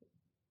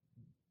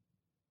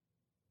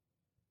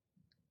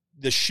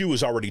 the shoe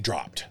is already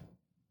dropped.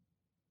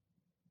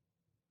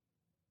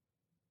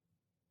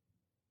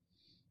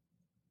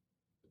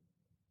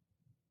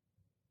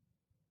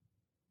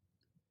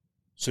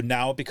 So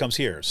now it becomes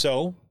here.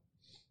 So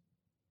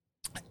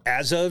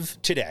as of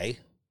today,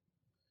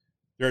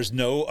 There's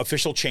no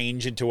official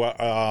change into what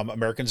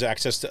Americans'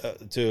 access to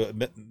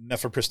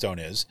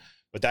mifepristone is,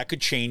 but that could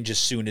change as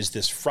soon as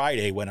this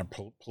Friday when a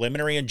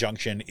preliminary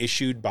injunction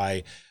issued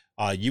by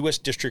U.S.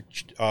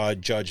 District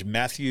Judge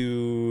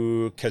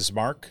Matthew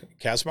Kacsmark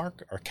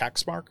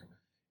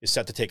is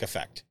set to take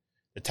effect.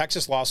 The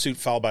Texas lawsuit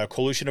filed by a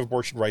coalition of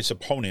abortion rights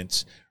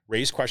opponents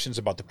raised questions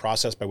about the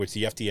process by which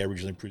the FDA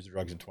originally approves the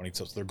drugs in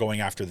 2020. So they're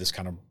going after this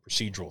kind of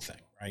procedural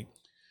thing, right?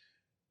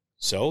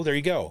 So there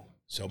you go.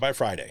 So by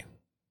Friday,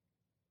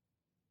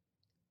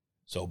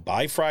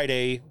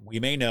 we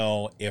may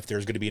know if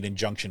there's going to be an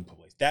injunction put in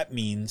place. That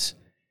means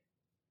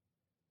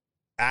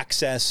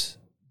access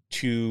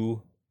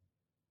to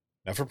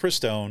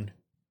mifepristone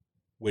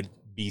would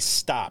be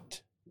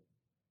stopped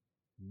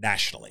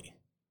nationally.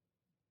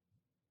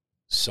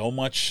 So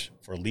much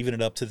for leaving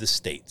it up to the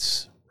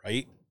states,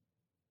 right?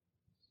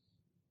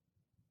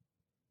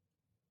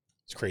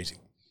 It's crazy.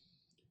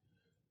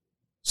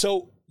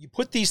 So you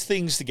put these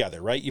things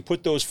together, right? You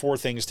put those four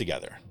things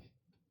together,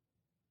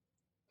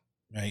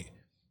 right?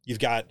 You've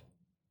got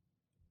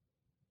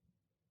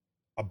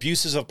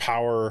abuses of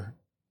power,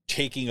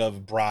 taking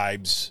of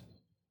bribes,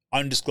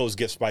 undisclosed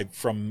gifts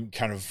from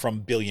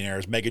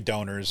billionaires, mega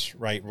donors,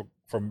 right?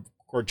 From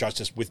court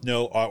justice with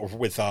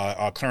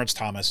Clarence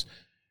Thomas,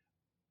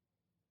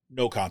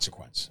 no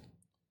consequence.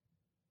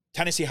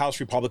 Tennessee House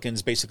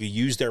Republicans basically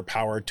use their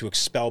power to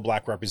expel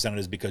black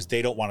representatives because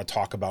they don't want to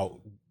talk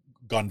about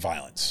gun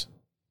violence.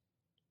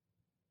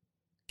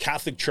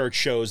 Catholic Church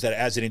shows that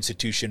as an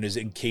institution is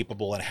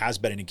incapable and has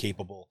been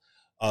incapable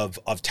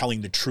of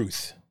telling the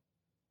truth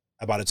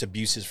about its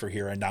abuses for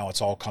here, and now it's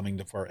all coming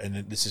to fore,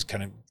 and this is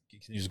kind of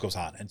continues goes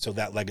on, and so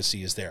that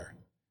legacy is there.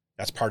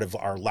 That's part of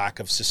our lack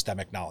of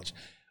systemic knowledge,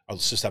 a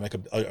systemic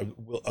a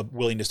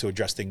willingness to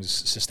address things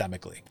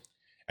systemically,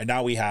 and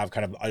now we have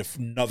kind of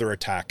another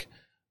attack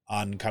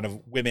on kind of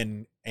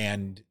women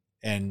and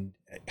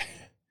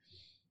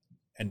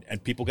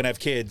people can have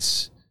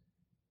kids.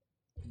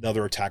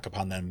 Another attack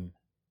upon them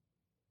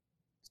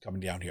is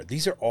coming down here.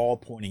 These are all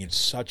pointing in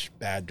such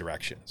bad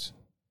directions.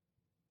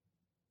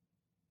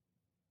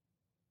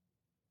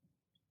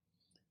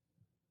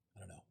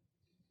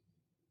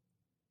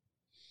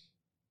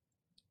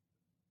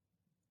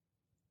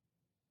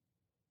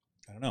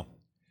 I don't know.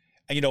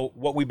 And you know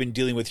what we've been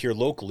dealing with here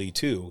locally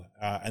too,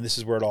 and this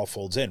is where it all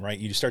folds in, right?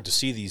 You start to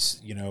see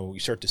these,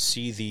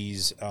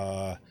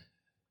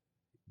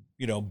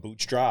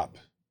 boots drop.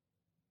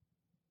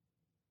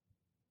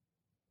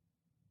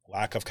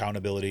 Lack of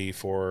accountability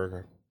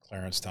for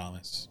Clarence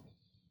Thomas.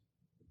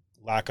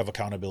 Lack of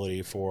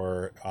accountability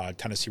for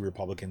Tennessee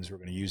Republicans who are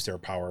going to use their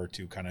power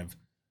to kind of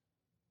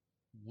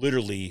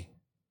literally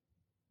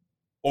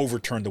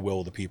overturn the will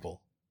of the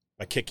people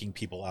by kicking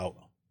people out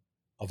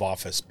of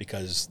office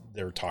because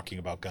they're talking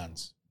about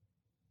guns.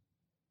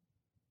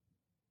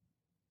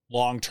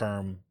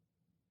 Long-term,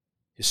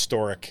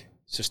 historic,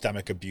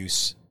 systemic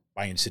abuse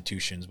by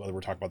institutions, whether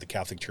we're talking about the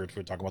Catholic Church,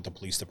 we're talking about the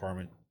police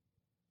department,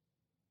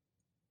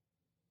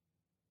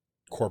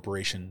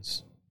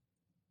 corporations,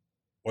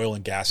 oil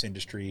and gas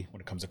industry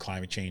when it comes to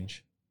climate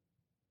change.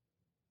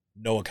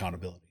 No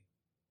accountability.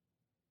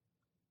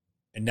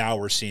 And now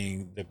we're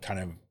seeing the kind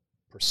of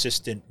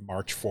persistent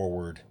march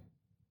forward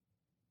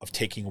of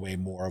taking away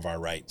more of our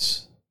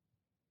rights.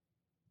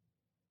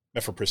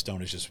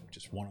 Mifepristone is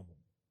just one of them,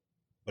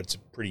 but it's a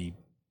pretty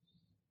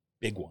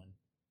big one.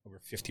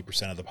 Over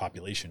 50% of the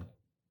population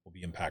will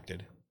be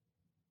impacted.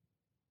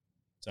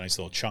 It's a nice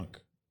little chunk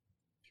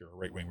if you're a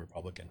right-wing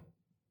Republican.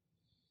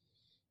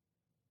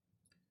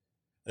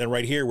 And then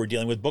right here, we're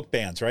dealing with book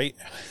bans, right?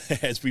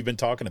 As we've been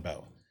talking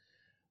about.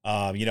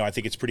 I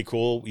think it's pretty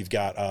cool. We've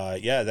got,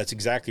 that's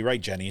exactly right,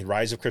 Jenny.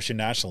 Rise of Christian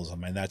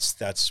nationalism, and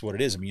that's what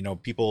it is. I mean,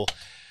 people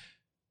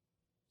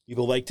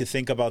like to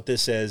think about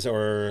this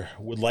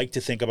would like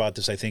to think about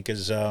this, I think,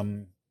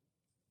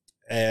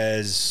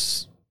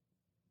 as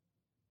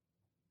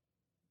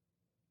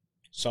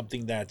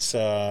something that's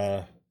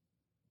a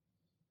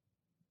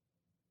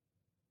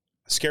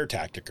scare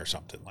tactic or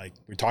something. Like,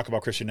 we talk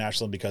about Christian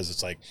nationalism because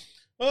it's like,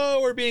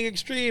 oh, we're being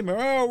extreme, or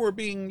oh, we're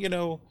being,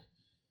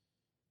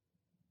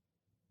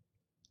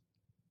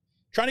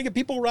 trying to get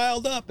people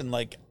riled up. And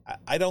like,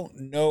 I don't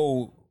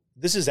know.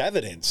 This is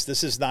evidence.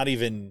 This is not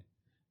even,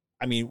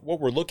 what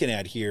we're looking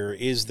at here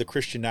is the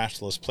Christian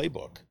nationalist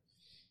playbook,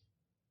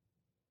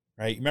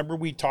 right? Remember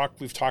we've talked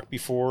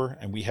before,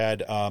 and we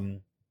had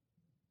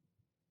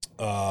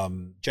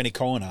Jenny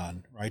Cohen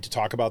on, right, to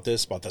talk about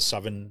this, about the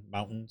 7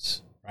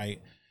 mountains,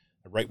 right?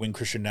 The right-wing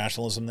Christian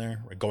nationalism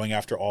there, right? Going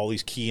after all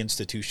these key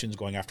institutions,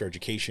 going after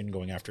education,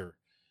 going after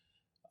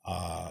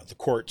the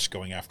courts,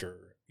 going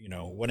after,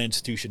 one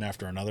institution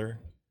after another,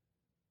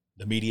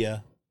 the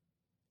media,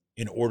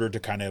 in order to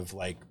kind of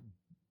like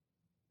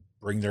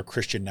bring their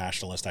Christian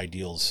nationalist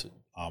ideals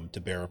to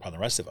bear upon the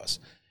rest of us.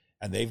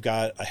 And they've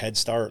got a head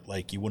start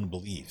like you wouldn't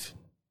believe.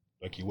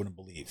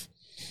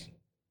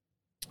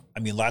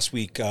 Last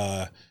week,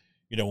 when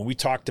we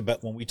talked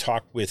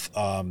with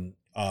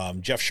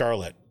Jeff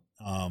Charlotte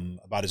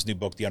about his new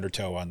book, The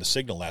Undertow, on the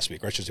Signal last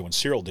week, or I should say when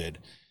Cyril did,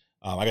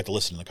 I got to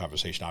listen to the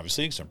conversation,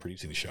 obviously, because I'm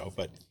producing the show.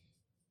 But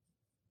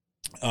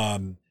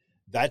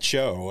that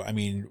show, I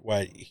mean,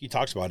 what he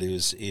talks about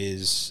is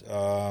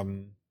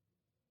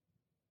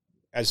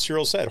as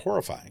Cyril said,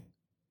 horrifying.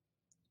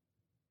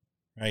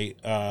 Right?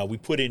 We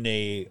put in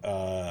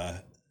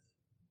a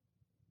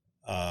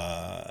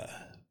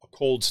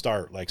cold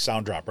start, like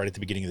sound drop right at the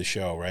beginning of the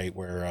show, right?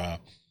 Where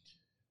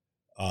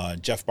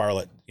Jeff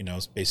Bartlett,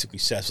 basically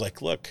says,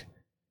 like, look,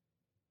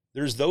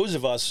 there's those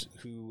of us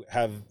who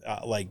have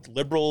like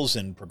liberals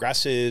and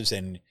progressives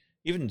and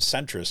even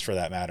centrists for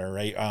that matter,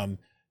 right?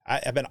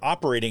 I've been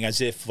operating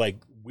as if like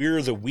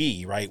we're the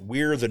we, right?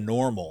 We're the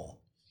normal.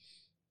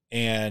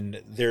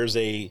 And there's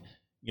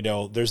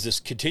there's this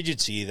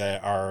contingency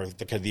that are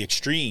the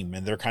extreme,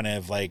 and they're kind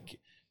of like,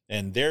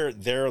 and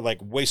they're like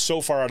way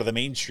so far out of the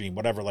mainstream,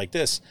 whatever, like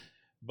this.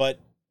 But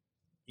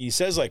he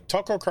says, like,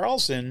 Tucker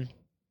Carlson,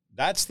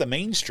 that's the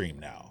mainstream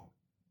now.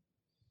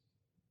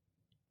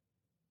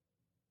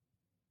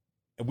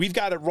 And we've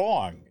got it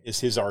wrong, is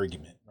his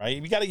argument, right?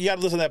 You got to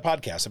listen to that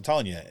podcast. I'm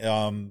telling you,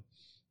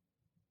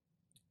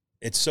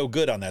 it's so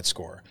good on that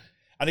score.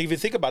 And if you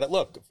think about it,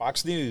 look,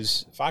 Fox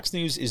News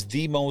is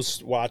the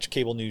most watched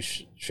cable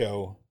news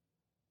show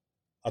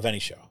of any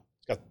show.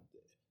 It's got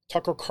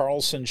Tucker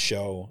Carlson's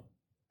show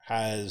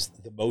has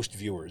the most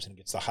viewers and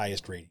gets the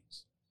highest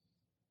ratings.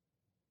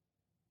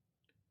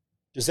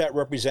 Does that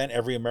represent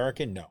every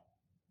American? No.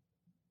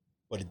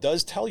 But it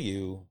does tell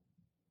you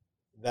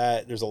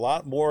that there's a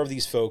lot more of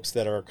these folks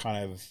that are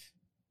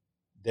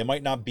they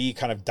might not be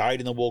kind of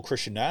dyed-in-the-wool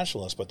Christian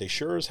nationalists, but they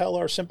sure as hell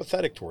are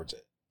sympathetic towards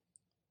it.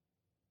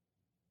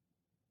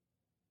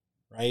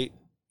 Right?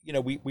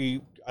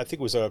 We I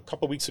think it was a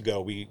couple of weeks ago,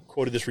 we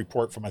quoted this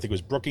report from, I think it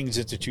was Brookings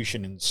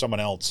Institution and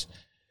someone else,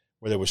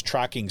 where there was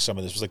tracking some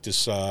of this. It was like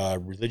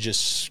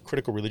this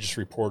critical religious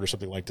report or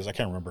something like this. I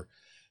can't remember.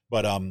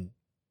 But, and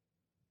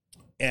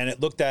it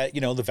looked at,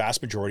 the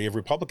vast majority of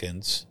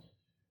Republicans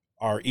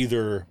are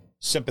either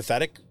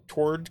sympathetic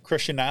toward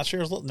Christian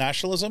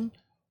nationalism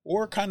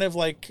or kind of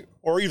like,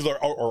 or either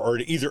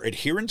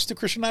adherence to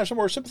Christian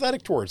nationalism or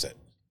sympathetic towards it.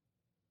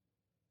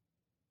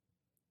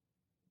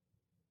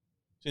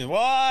 Well,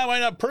 I might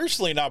not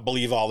personally not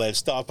believe all that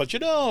stuff, but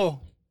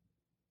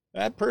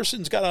that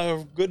person's got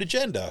a good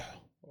agenda.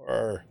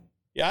 Or,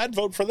 yeah, I'd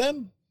vote for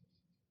them.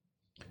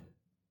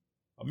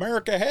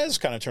 America has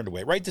kind of turned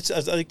away, right?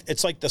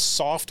 It's like the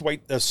soft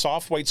white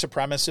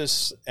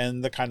supremacists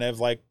and the kind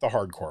of like the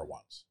hardcore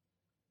ones.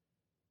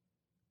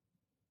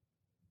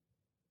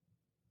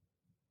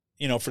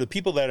 For the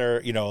people that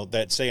are,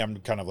 that say I'm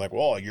kind of like,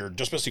 well, you're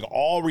dismissing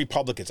all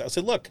Republicans. I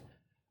say, look,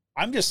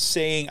 I'm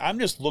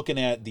just looking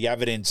at the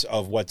evidence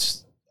of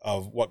what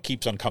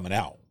keeps on coming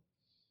out.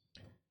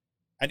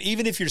 And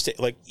even if you're saying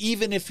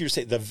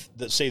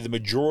the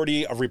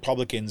majority of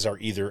Republicans are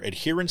either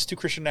adherents to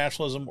Christian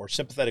nationalism or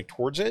sympathetic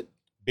towards it,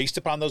 based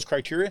upon those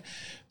criteria,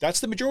 that's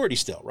the majority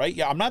still, right?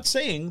 Yeah, I'm not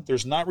saying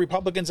there's not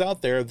Republicans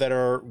out there that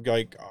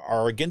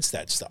are against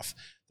that stuff.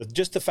 But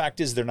just the fact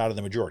is they're not in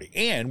the majority.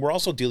 And we're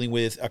also dealing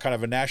with a kind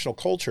of a national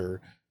culture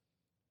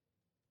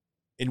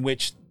in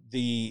which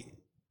the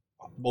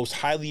most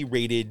highly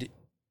rated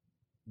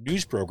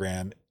news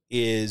program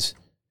is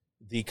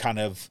the kind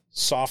of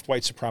soft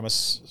white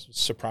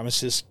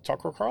supremacist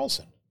Tucker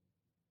Carlson.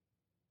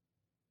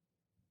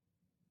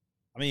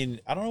 I mean,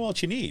 I don't know what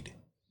else you need.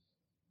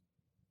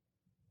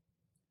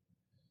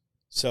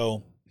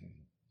 So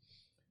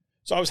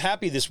I was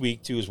happy this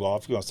week too, as well.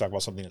 If you want to talk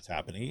about something that's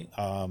happening,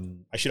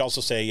 I should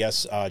also say,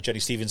 yes, Jenny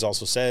Stevens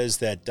also says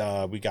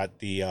that we got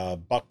the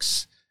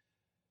Bucks,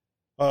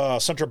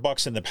 Central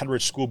Bucks and the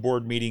Penridge School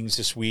Board meetings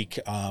this week,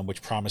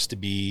 which promised to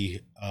be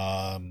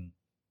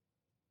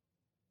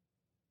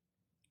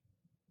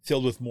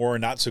filled with more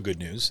not so good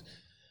news.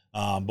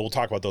 But we'll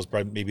talk about those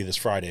maybe this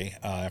Friday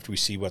after we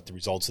see what the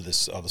results of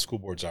the school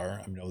boards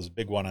are. I mean, there's a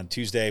big one on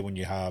Tuesday when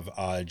you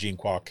have Jean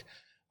Kwok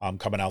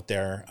coming out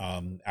there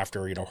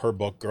after her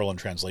book Girl in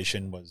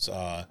Translation was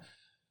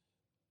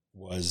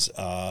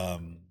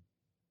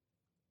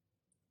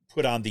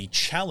put on the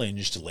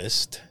challenged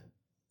list.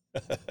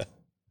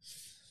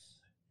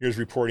 Here's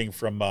reporting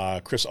from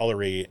Chris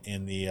Ullery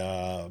in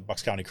the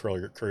Bucks County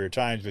Courier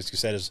Times. Basically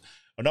said,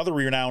 another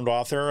renowned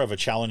author of a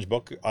challenge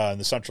book in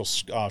the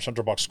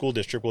Central Bucks School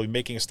District will be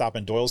making a stop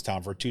in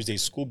Doylestown for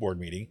Tuesday's school board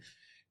meeting.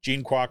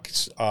 Jean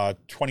Kwok's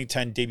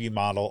 2010 debut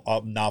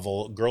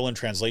novel, Girl in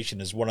Translation,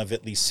 is one of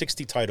at least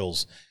 60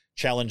 titles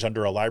challenged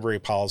under a library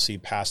policy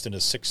passed in a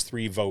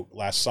 6-3 vote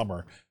last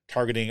summer,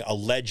 targeting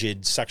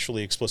alleged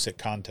sexually explicit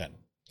content.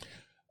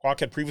 Kwok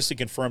had previously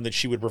confirmed that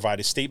she would provide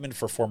a statement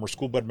for former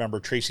school board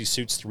member Tracy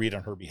Suits to read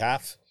on her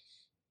behalf,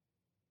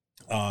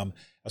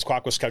 as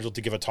Kwok was scheduled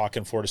to give a talk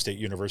in Florida State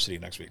University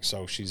next week.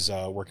 So she's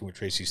working with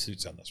Tracy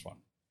Suits on this one.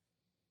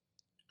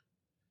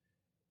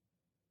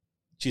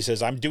 She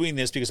says, I'm doing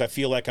this because I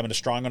feel like I'm in a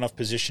strong enough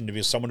position to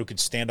be someone who can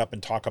stand up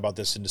and talk about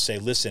this and to say,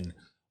 listen,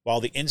 while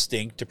the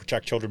instinct to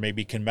protect children may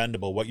be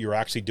commendable, what you're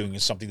actually doing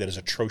is something that is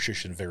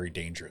atrocious and very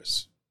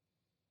dangerous.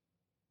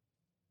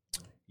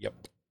 Yep.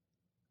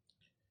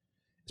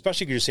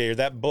 especially because you say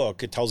that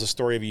book, it tells a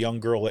story of a young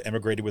girl that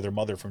immigrated with her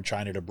mother from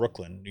China to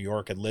Brooklyn, New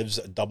York, and lives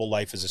a double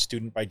life as a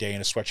student by day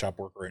and a sweatshop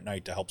worker at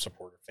night to help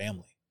support her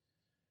family.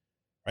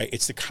 Right?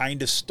 It's the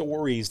kind of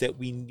stories that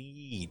we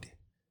need.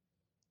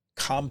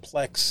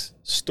 Complex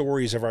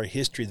stories of our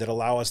history that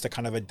allow us to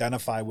kind of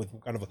identify with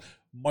kind of a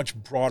much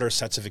broader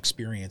sets of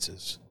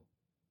experiences.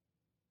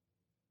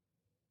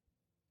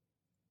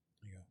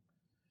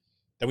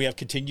 Then we have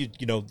continued,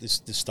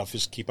 this stuff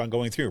is keep on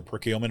going through.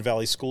 Perkiomen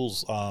Valley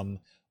Schools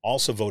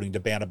also voting to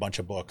ban a bunch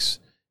of books,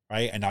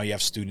 right? And now you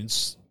have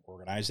students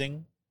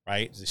organizing,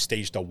 right? They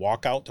staged a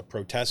walkout to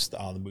protest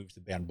the move to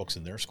ban books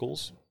in their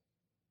schools.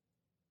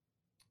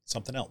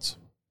 Something else.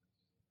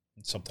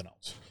 It's something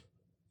else.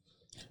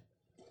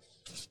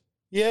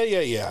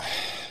 Yeah.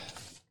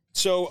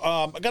 So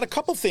I got a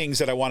couple things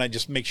that I want to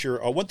just make sure.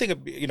 One thing,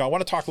 I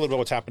want to talk a little bit about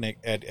what's happening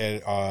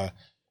at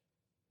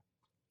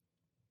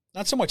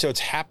not so much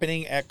what's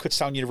happening at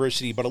Kutztown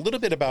University, but a little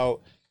bit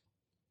about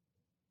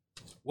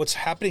what's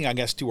happening, I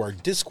guess, to our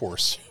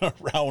discourse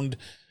around,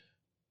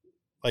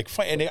 like,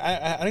 and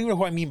I don't even know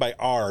what I mean by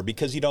 "our,"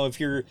 because, if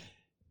you're,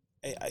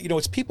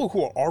 it's people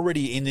who are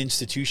already in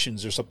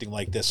institutions or something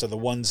like this are the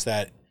ones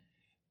that,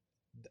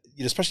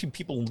 especially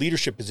people in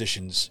leadership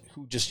positions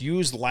who just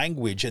use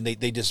language and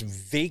they just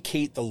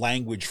vacate the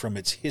language from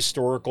its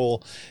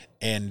historical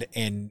and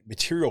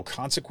material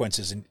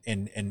consequences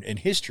and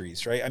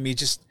histories, right? I mean,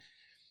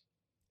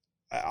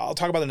 I'll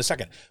talk about that in a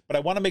second, but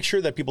I want to make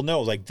sure that people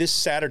know, like, this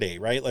Saturday,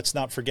 right? Let's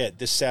not forget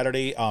this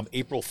Saturday,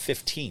 April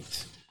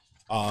 15th.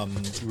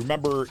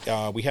 Remember,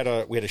 we had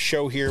a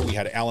show here. We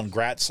had Alan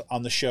Gratz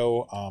on the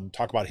show,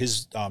 talk about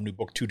his new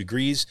book, 2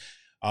 Degrees.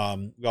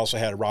 We also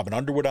had Robin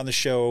Underwood on the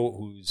show,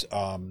 who's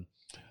kind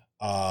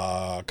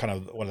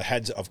of one of the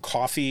heads of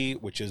Coffee,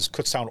 which is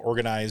Kutztown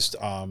organized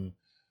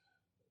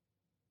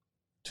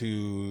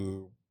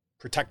to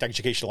protect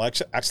educational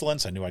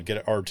excellence. I knew I'd get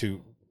it, or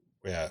to,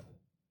 yeah.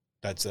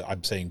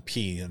 I'm saying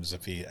P and it's a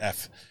P,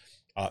 F.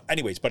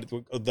 Anyways, but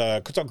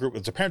the Kutztown group,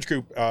 it's a parents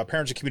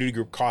and community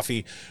group,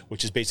 Coffee,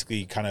 which is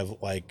basically kind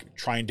of like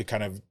trying to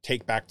kind of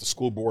take back the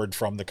school board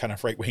from the kind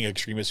of right-wing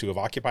extremists who have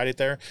occupied it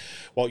there.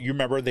 Well, you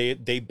remember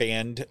they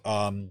banned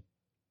Alan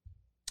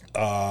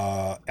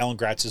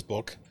Gratz's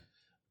book,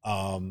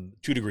 2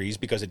 Degrees,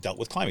 because it dealt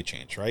with climate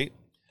change, right?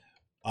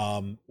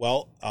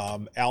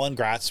 Alan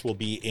Gratz will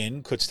be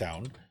in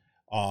Kutztown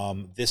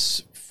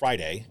this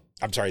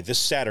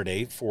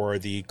Saturday for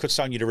the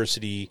Kutztown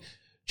University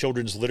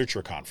Children's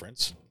Literature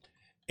Conference.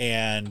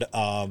 And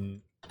the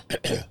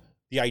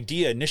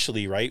idea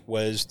initially, right,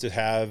 was to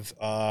have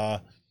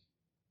the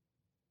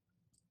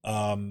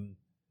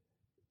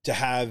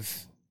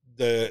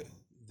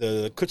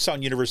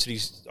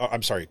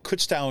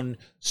Kutztown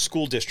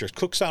school districts,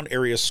 Kutztown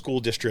area school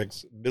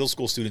districts, middle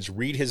school students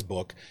read his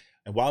book,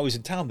 and while he was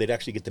in town, they'd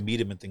actually get to meet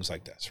him and things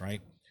like this,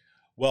 right?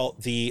 Well,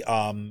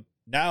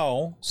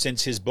 now,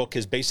 since his book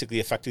has basically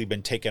effectively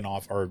been taken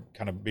off or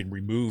kind of been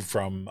removed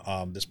from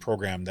this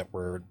program that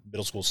where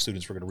middle school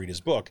students were going to read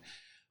his book,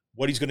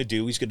 what he's going to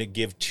do, he's going to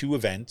give 2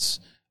 events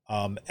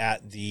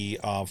at the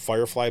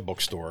Firefly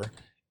Bookstore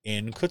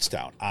in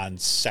Kutztown on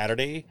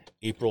Saturday,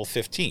 April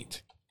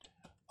 15th.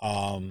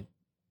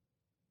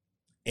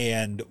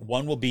 And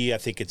one will be, I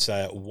think it's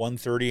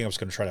 1:30. I was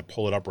going to try to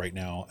pull it up right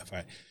now.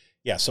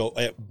 So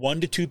at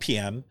 1 to 2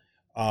 p.m.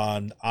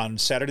 on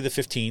Saturday the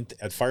 15th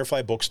at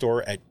Firefly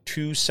Bookstore at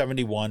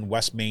 271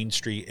 West Main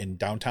Street in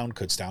downtown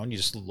Kutztown. You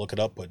just look it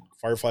up, put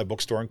Firefly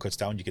Bookstore in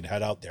Kutztown. You can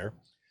head out there.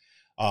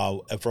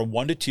 From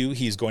 1 to 2,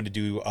 he's going to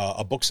do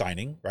a book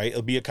signing, right?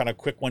 It'll be a kind of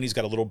quick one. He's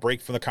got a little break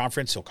from the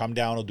conference. He'll come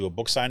down, he'll do a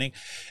book signing.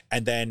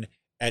 And then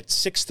at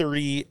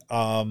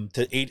 6:30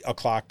 to 8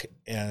 o'clock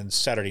and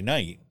Saturday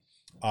night,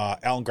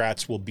 Alan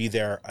Gratz will be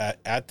there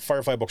at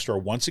Firefly Bookstore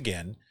once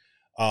again.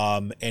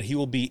 And he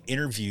will be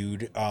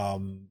interviewed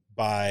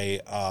by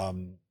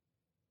I'm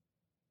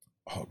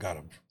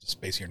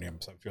spacing your name,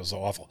 so it feels so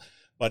awful.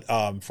 But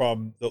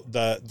from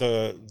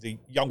the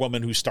young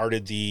woman who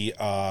started the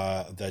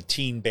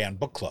teen band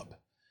book club,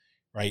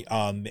 right?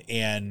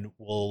 And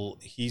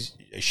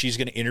she's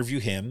going to interview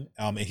him,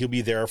 and he'll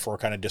be there for a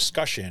kind of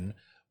discussion,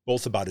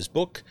 both about his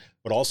book,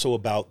 but also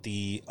about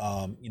the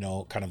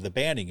kind of the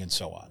banding and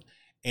so on.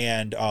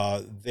 And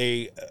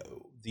the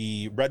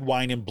Red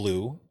Wine and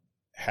Blue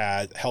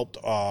had helped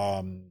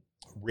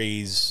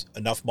raise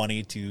enough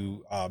money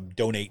to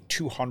donate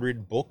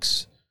 200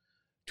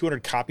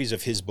 copies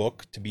of his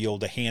book to be able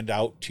to hand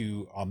out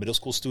to middle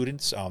school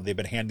students. They've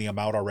been handing them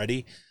out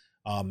already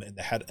in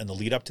the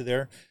lead up to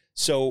there.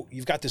 So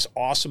you've got this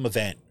awesome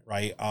event,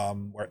 right,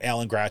 where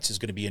Alan Gratz is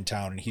going to be in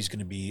town, and he's going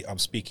to be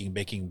speaking,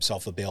 making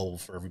himself available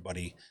for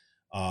everybody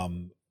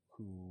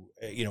who,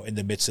 in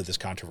the midst of this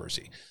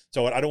controversy.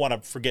 So I don't want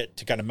to forget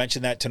to kind of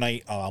mention that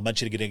tonight. I'll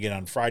mention it again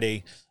on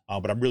Friday,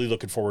 but I'm really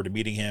looking forward to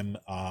meeting him.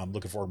 I'm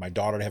looking forward to my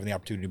daughter to having the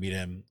opportunity to meet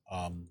him.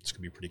 It's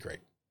going to be pretty great.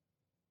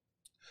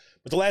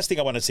 But the last thing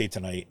I want to say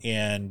tonight,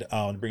 and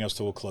to bring us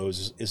to a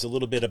close, is a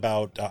little bit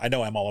about, I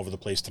know I'm all over the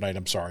place tonight.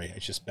 I'm sorry.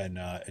 It's just been,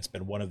 it's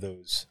been one of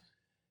those,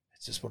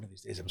 it's just one of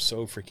these days. I'm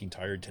so freaking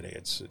tired today.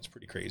 It's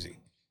pretty crazy.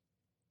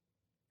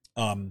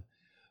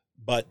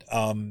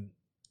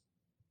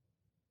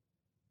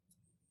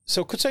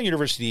 So Kutztown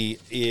University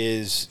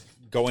is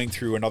going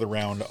through another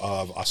round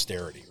of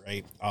austerity,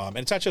 right? And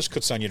it's not just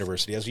Kutztown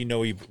University. As you know,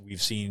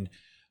 we've seen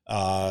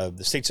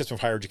the state system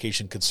of higher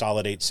education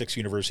consolidate 6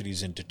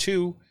 universities into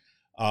 2.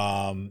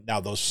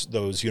 Now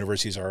those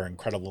universities are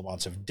incredible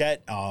amounts of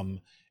debt.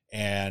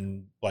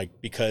 And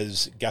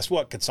because guess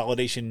what?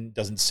 Consolidation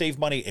doesn't save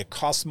money, it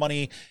costs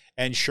money.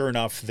 And sure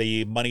enough,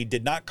 the money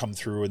did not come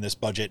through in this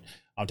budget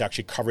to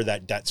actually cover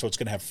that debt. So it's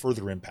going to have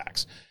further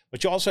impacts.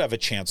 But you also have a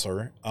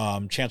chancellor,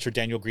 Chancellor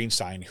Daniel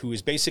Greenstein, who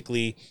is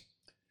basically,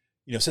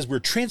 says we're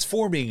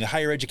transforming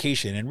higher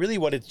education. And really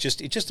what it's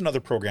just another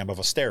program of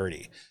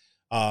austerity.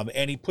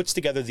 And he puts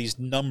together these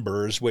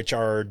numbers, which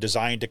are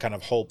designed to kind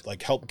of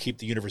help keep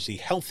the university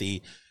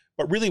healthy.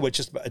 But really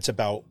it's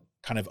about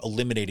kind of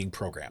eliminating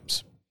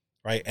programs,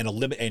 right?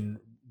 And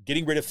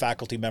getting rid of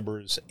faculty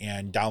members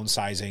and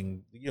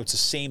downsizing. It's the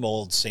same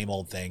old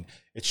thing.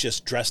 It's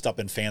just dressed up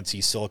in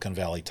fancy Silicon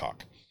Valley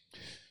talk.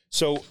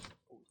 So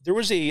there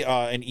was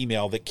an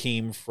email that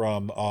came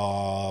from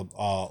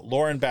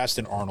Lauren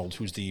Baston Arnold,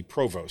 who's the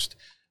provost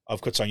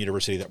of Kutztown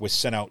University, that was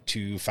sent out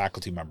to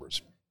faculty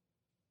members.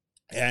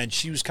 And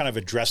she was kind of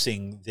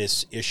addressing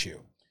this issue.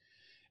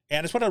 And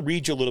I just want to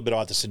read you a little bit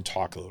about this and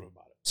talk a little bit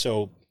about it.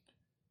 So,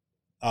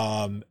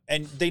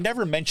 and they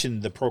never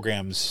mentioned the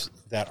programs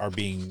that are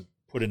being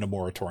put in a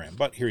moratorium,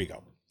 but here you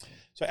go.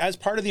 So as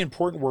part of the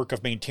important work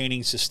of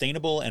maintaining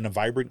sustainable and a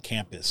vibrant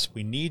campus,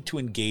 we need to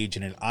engage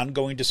in an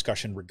ongoing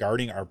discussion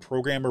regarding our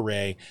program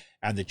array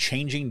and the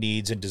changing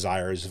needs and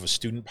desires of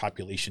student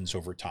populations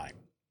over time.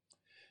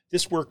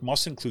 This work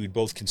must include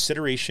both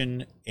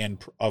consideration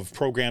of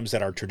programs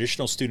that our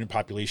traditional student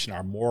population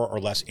are more or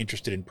less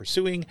interested in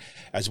pursuing,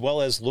 as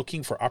well as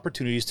looking for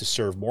opportunities to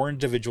serve more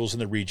individuals in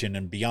the region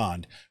and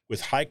beyond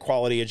with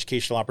high-quality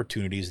educational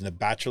opportunities in the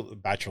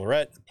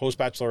bachelorette,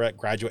 post-bachelorette,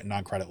 graduate, and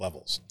non-credit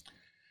levels.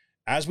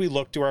 As we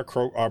look to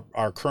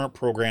our current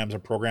programs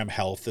and program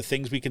health, the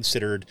things we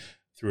considered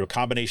through a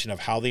combination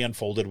of how they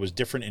unfolded was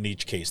different in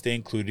each case. They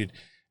included,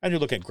 and you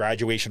look at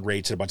graduation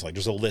rates and a bunch of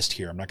there's a list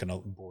here. I'm not going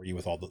to bore you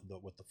with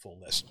with the full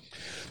list.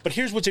 But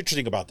here's what's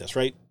interesting about this,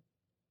 right?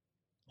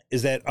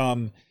 Is that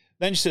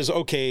then she says,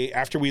 okay,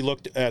 after we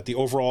looked at the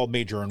overall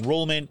major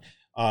enrollment,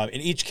 in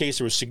each case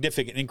there was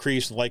significant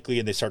increase likely,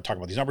 and they start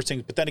talking about these numbers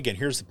things. But then again,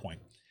 here's the point.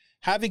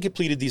 Having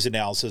completed these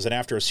analyses and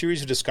after a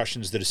series of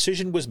discussions, the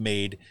decision was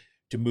made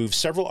to move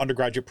several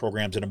undergraduate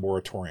programs in a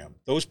moratorium.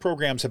 Those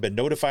programs have been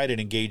notified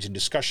and engaged in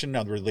discussion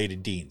on the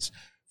related deans.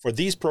 For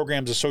these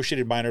programs,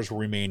 associated minors will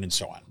remain and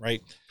so on,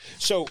 right?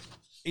 So,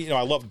 you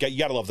gotta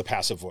love the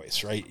passive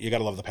voice, right? You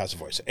gotta love the passive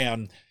voice.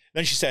 And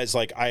then she says,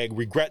 I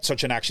regret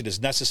such an action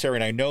is necessary,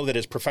 and I know that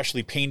it's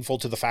professionally painful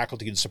to the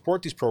faculty to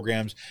support these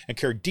programs and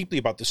care deeply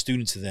about the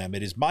students in them.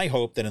 It is my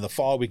hope that in the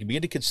fall we can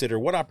begin to consider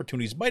what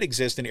opportunities might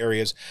exist in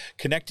areas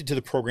connected to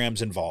the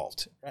programs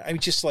involved. I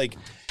mean,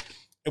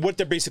 and what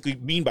they basically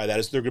mean by that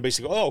is they're going to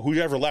basically,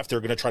 whoever left, they're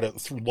going to try to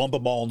lump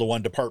them all into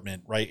one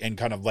department, right? And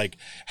kind of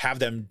have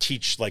them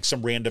teach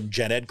some random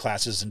gen ed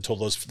classes until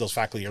those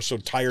faculty are so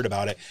tired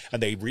about it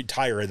and they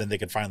retire, and then they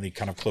can finally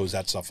kind of close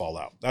that stuff all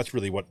out. That's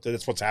really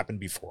what's happened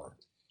before,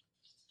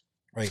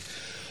 right?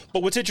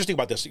 But what's interesting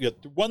about this,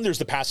 one, there's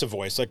the passive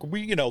voice.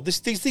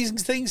 These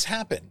things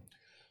happen.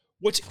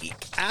 What's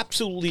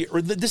absolutely,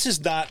 or this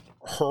is not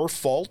her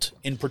fault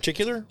in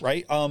particular,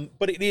 right?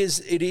 But it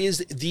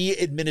is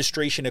the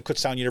administration at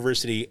Kutztown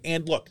University.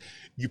 And look,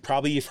 you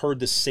probably have heard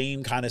the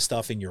same kind of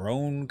stuff in your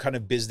own kind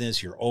of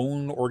business, your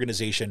own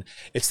organization.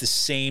 It's the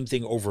same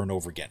thing over and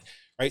over again,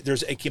 right?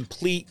 There's a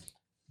complete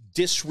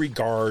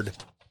disregard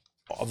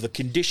of the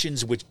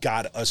conditions which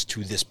got us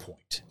to this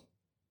point,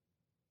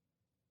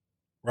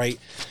 right?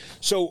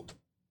 So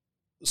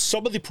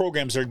some of the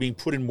programs that are being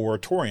put in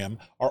moratorium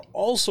are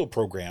also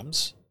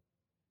programs,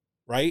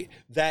 right,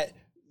 that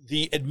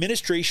the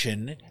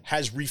administration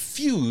has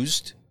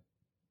refused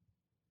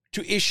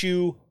to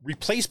issue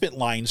replacement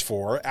lines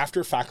for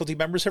after faculty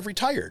members have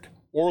retired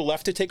or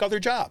left to take other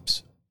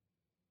jobs,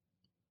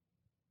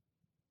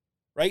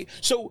 right?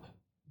 So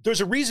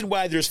there's a reason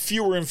why there's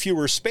fewer and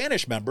fewer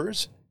Spanish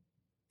members.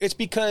 It's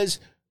because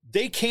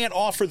they can't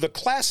offer the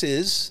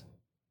classes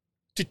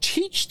to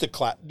teach the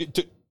class,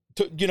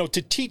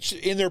 to teach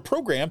in their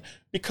program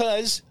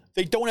because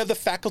they don't have the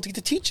faculty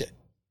to teach it.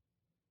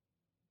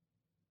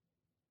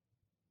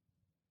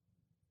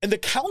 And the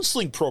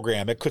counseling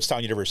program at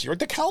Kutztown University, or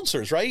the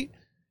counselors, right?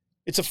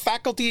 It's a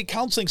faculty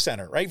counseling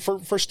center, right?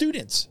 For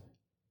students.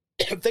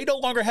 They no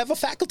longer have a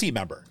faculty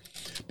member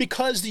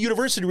because the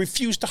university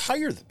refused to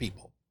hire the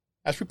people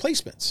as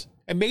replacements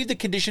and made the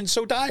conditions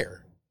so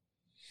dire.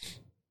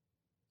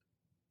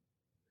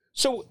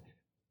 So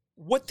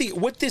what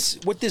this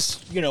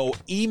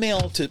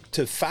email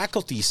to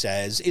faculty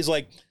says is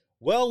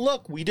well,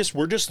 look, we're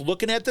just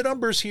looking at the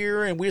numbers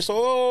here, and we just,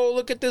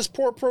 look at this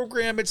poor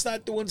program. It's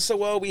not doing so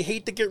well. We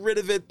hate to get rid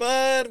of it,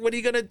 but what are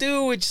you going to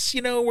do? It's,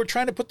 we're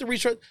trying to put the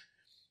research.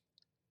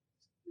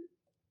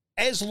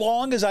 As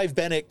long as I've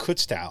been at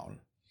Kutztown,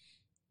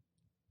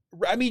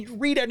 I mean,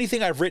 read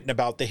anything I've written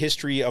about the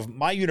history of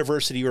my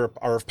university or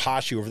of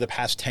POSU over the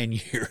past 10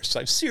 years.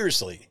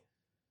 Seriously.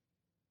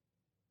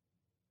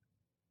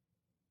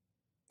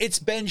 It's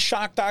been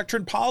shock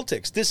doctrine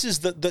politics. This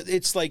is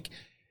it's like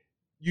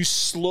you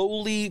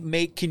slowly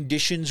make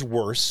conditions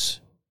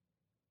worse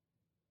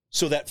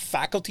so that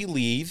faculty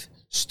leave,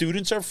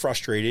 students are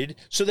frustrated,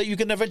 so that you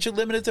can eventually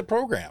limit the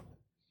program.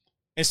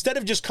 Instead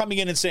of just coming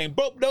in and saying,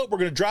 "Well, no, we're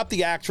going to drop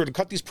the act, we're going to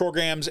cut these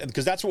programs, and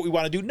because that's what we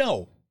want to do."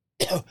 No,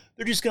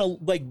 they're just going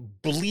to like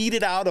bleed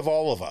it out of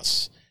all of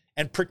us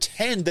and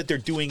pretend that they're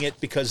doing it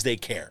because they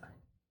care.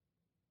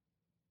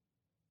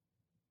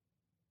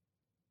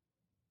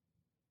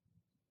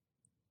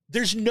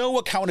 There's no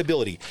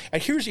accountability.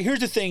 And here's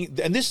the thing,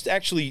 and this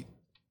actually,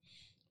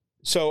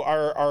 so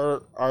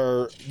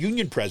our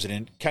union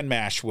president, Ken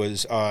Mash,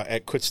 was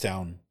at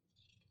Kutztown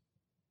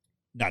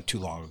not too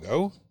long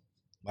ago.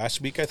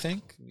 Last week, I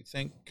think.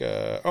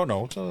 It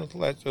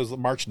was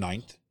March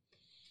 9th.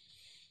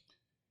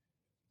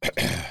 Let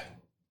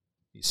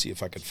me see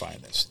if I can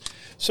find this.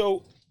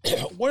 So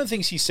one of the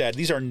things he said,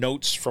 these are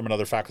notes from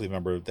another faculty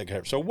member.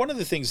 So one of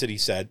the things that he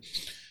said,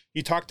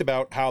 he talked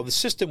about how the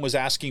system was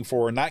asking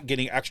for not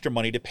getting extra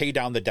money to pay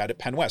down the debt at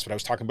Penn West, what I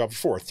was talking about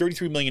before,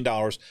 $33 million,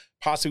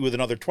 possibly with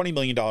another $20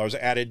 million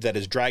added, that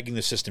is dragging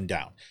the system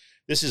down.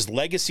 This is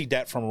legacy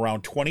debt from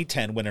around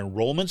 2010 when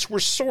enrollments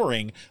were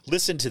soaring.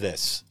 Listen to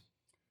this.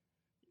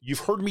 You've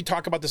heard me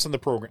talk about this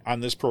on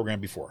this program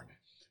before.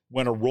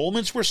 When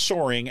enrollments were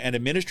soaring and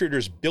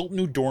administrators built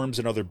new dorms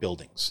and other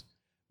buildings.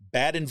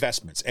 Bad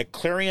investments. At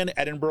Clarion,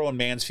 Edinburgh, and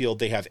Mansfield,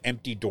 they have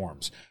empty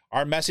dorms.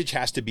 Our message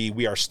has to be,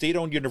 we are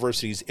state-owned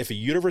universities. If a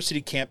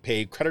university can't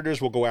pay, creditors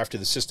will go after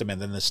the system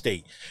and then the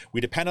state. We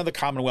depend on the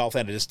Commonwealth,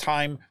 and it is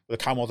time for the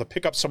Commonwealth to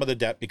pick up some of the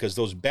debt because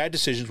those bad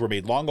decisions were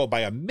made long ago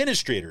by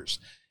administrators,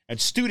 and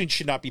students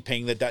should not be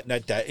paying the debt,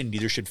 and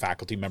neither should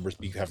faculty members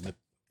be having to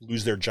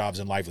lose their jobs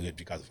and livelihood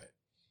because of it.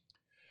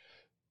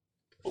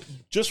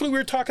 Just what we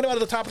were talking about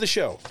at the top of the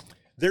show,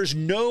 there's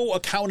no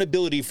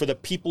accountability for the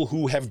people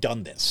who have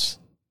done this.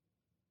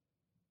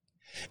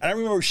 And I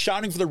remember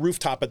shouting from the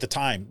rooftop at the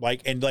time,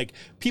 and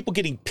people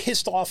getting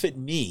pissed off at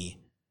me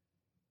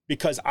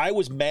because I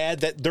was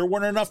mad that there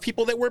weren't enough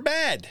people that were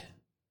bad.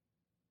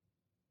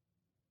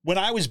 When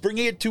I was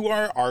bringing it to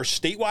our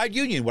statewide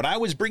union, when I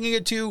was bringing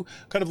it to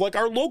kind of like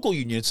our local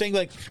union, saying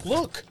like,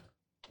 look,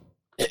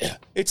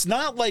 it's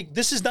not like,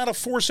 this is not a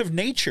force of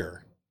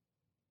nature.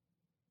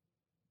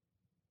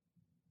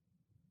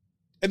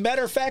 As a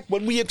matter of fact,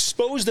 when we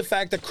exposed the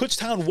fact that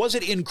Kutztown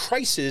wasn't in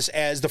crisis,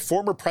 as the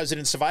former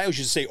president Cevallos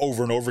used to say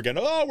over and over again,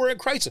 oh, we're in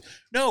crisis.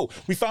 No,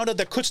 we found out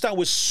that Kutztown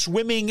was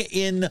swimming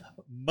in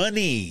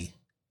money.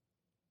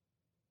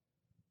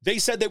 They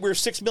said that we were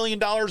 $6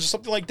 million or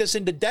something like this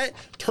into debt.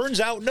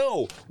 Turns out,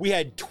 no, we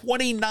had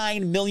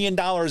 $29 million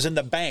in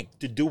the bank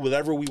to do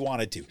whatever we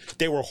wanted to.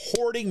 They were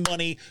hoarding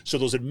money so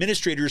those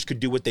administrators could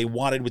do what they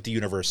wanted with the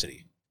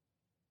university.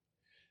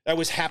 That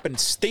was happened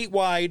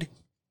statewide.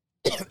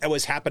 That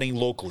was happening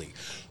locally.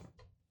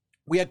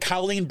 We had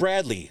Colleen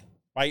Bradley,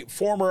 right?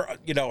 Former,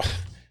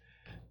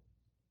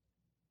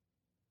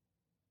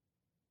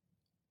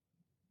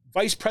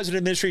 Vice President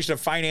of Administration of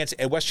Finance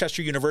at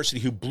Westchester University,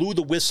 who blew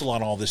the whistle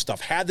on all this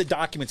stuff, had the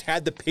documents,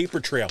 had the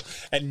paper trail,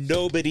 and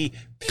nobody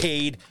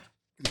paid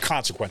the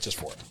consequences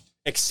for it,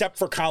 except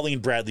for Colleen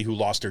Bradley, who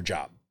lost her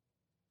job.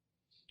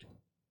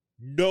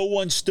 No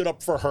one stood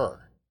up for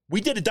her.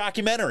 We did a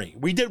documentary.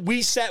 We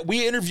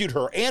interviewed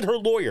her and her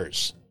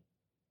lawyers.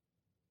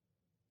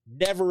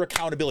 Never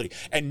accountability.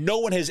 And no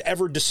one has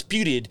ever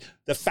disputed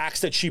the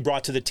facts that she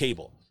brought to the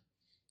table.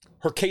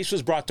 Her case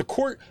was brought to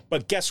court,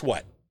 but guess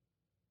what?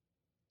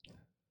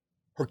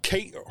 Her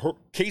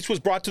case was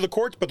brought to the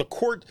courts, but the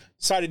court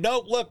decided,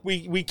 no, look,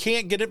 we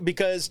can't get it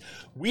because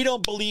we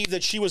don't believe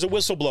that she was a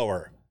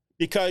whistleblower,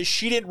 because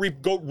she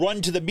didn't go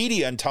run to the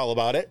media and tell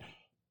about it.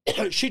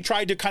 She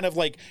tried to kind of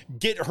like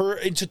get her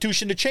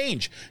institution to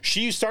change.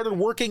 She started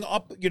working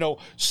up,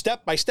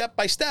 step by step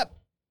by step.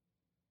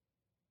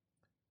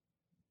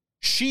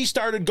 She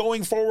started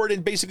going forward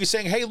and basically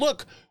saying, hey,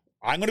 look,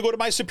 I'm going to go to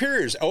my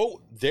superiors. Oh,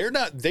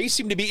 they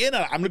seem to be in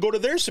on it. I'm going to go to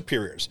their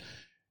superiors.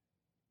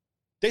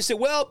 They said,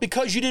 well,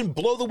 because you didn't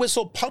blow the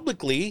whistle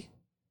publicly,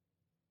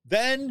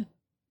 then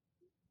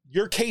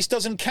your case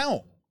doesn't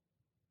count.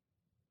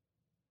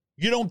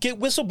 You don't get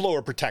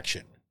whistleblower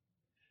protection.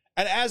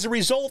 And as a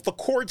result, the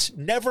courts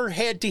never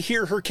had to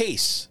hear her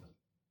case.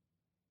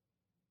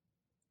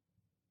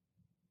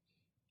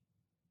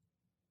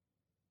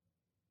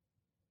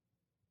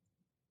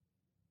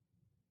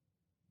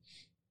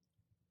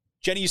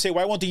 Jenny, you say,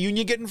 why won't the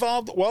union get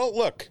involved? Well,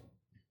 look,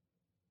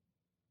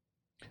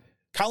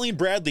 Colleen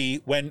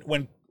Bradley, when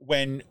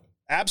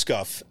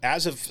ABSCUF,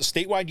 as a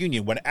statewide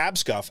union, when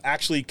ABSCUF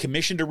actually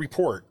commissioned a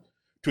report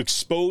to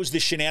expose the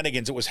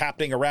shenanigans that was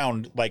happening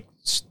around, like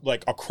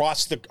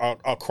across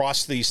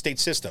the state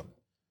system,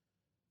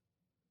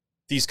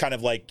 these kind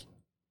of like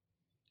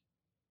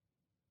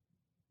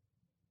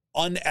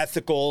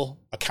unethical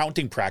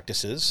accounting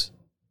practices,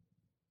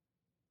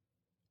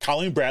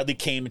 Colleen Bradley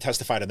came and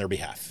testified on their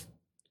behalf.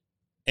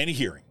 Any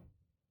hearing.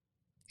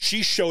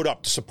 She showed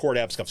up to support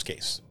Abscuff's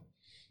case.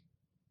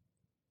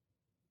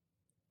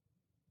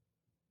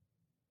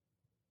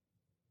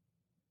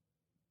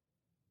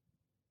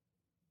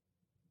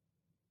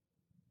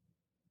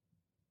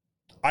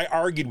 I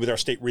argued with our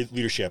state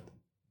leadership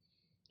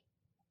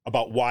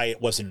about why it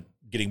wasn't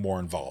getting more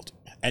involved.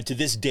 And to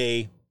this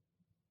day,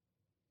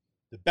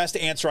 the best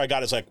answer I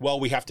got is like, well,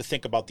 we have to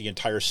think about the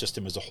entire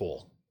system as a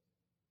whole.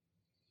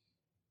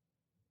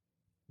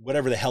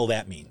 Whatever the hell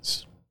that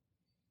means.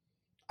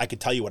 I could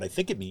tell you what I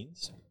think it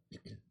means.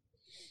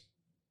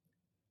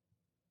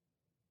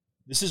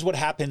 This is what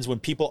happens when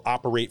people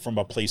operate from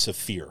a place of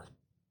fear,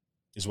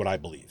 is what I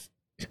believe.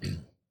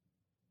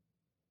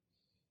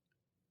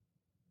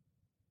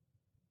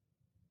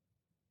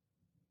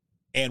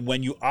 And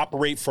when you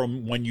operate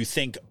from when you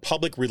think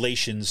public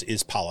relations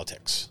is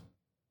politics.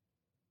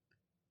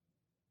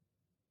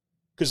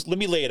 Because let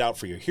me lay it out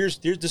for you.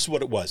 This is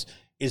what it was,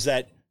 is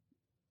that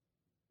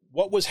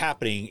what was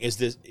happening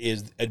is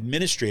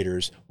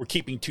administrators were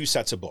keeping two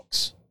sets of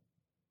books.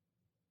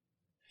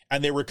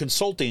 And they were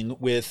consulting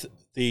with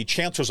the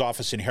chancellor's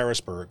office in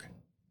Harrisburg.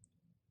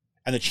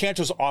 And the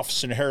chancellor's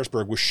office in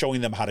Harrisburg was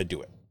showing them how to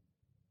do it.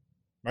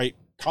 Right?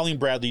 Colleen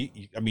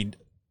Bradley, I mean,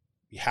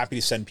 be happy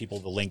to send people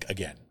the link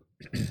again.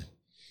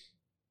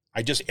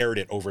 I just aired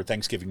it over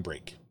Thanksgiving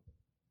break.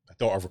 I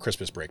thought over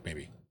Christmas break,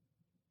 maybe.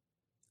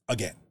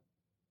 Again.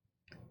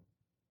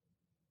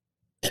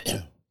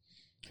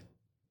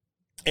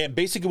 And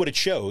basically what it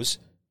shows,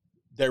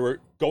 they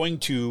were going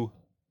to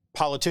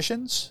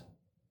politicians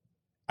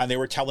and they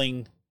were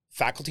telling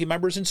faculty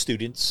members and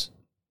students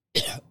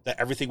that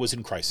everything was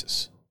in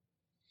crisis.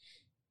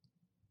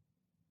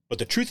 But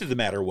the truth of the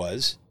matter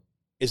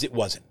is it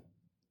wasn't.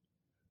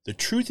 The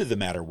truth of the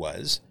matter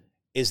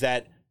is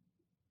that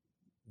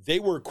they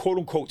were, quote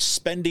unquote,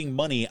 spending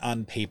money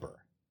on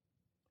paper.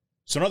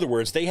 So in other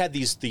words, they had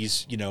these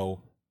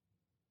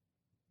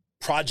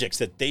projects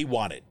that they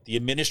wanted, the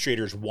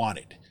administrators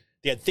wanted.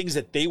 They had things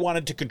that they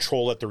wanted to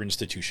control at their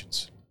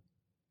institutions.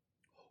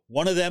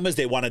 One of them is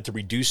they wanted to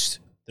reduce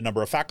the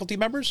number of faculty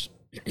members.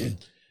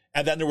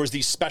 And then there was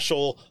these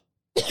special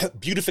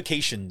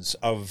beautifications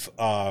of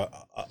their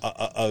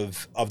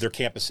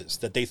campuses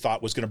that they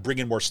thought was going to bring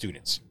in more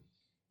students.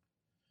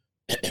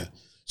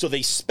 So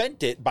they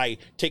spent it by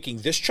taking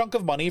this chunk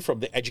of money from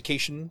the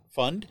education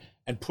fund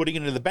and putting it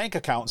into the bank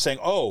account and saying,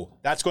 oh,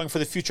 that's going for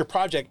the future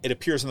project. It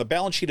appears on the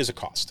balance sheet as a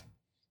cost.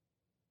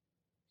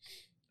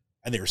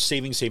 And they were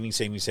saving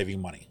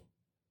money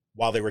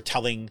while they were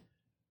telling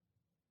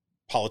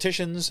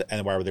politicians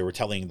and while they were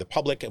telling the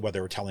public and while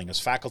they were telling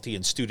us faculty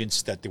and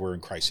students that they were in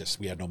crisis.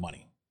 We had no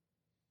money.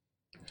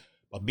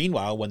 But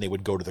meanwhile, when they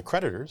would go to the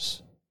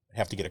creditors and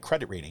have to get a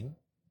credit rating,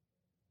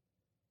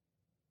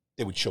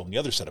 they would show them the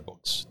other set of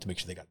books to make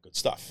sure they got good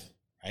stuff,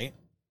 right?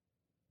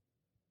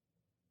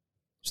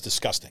 It's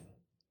disgusting.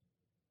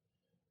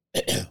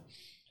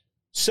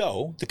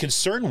 So the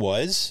concern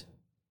was,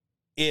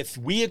 if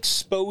we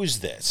expose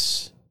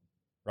this,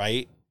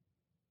 right,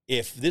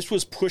 if this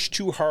was pushed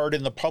too hard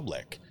in the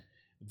public,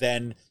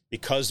 then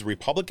because the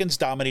Republicans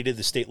dominated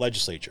the state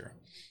legislature,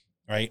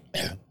 right,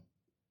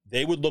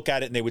 they would look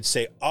at it and they would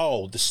say,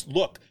 oh, the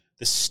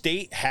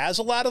state has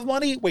a lot of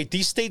money. Wait,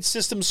 these state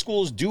system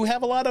schools do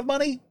have a lot of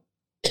money?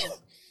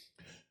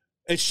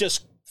 It's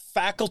just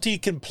faculty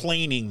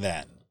complaining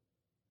then.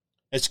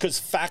 It's because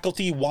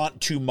faculty want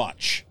too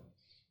much.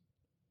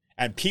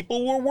 And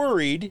people were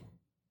worried,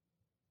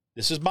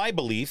 this is my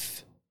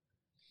belief,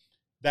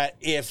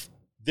 that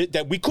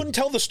that we couldn't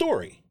tell the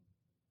story,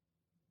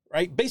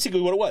 right?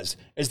 Basically what it was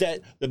is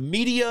that the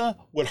media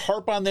would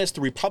harp on this,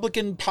 the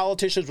Republican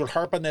politicians would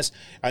harp on this,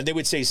 and they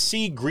would say,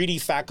 see, greedy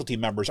faculty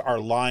members are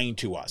lying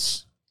to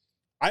us.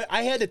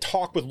 I had to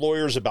talk with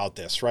lawyers about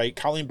this, right?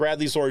 Colleen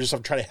Bradley's lawyers,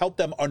 I'm trying to help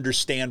them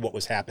understand what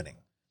was happening.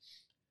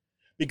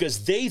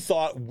 Because they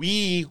thought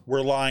we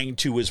were lying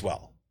too as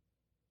well.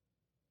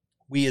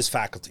 We as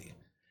faculty.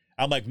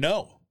 I'm like,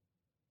 no.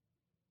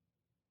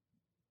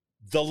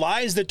 The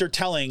lies that they're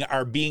telling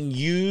are being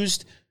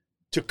used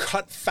to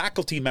cut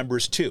faculty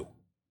members too.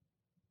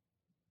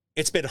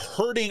 It's been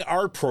hurting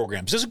our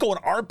programs. It doesn't go in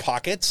our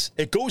pockets.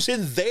 It goes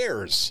in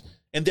theirs,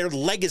 in their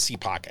legacy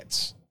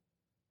pockets.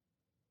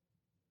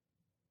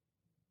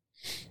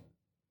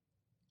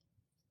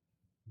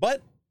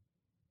 But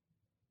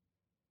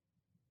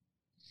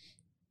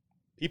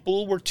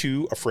people were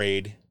too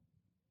afraid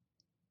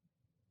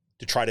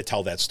to try to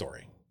tell that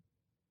story.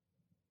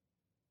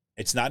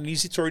 It's not an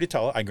easy story to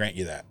tell, I grant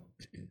you that.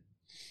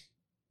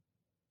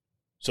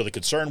 So the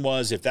concern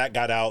was if that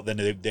got out,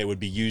 then they would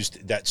be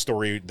used, that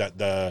story,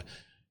 that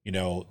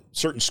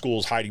certain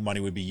schools hiding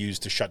money would be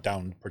used to shut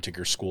down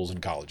particular schools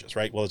and colleges,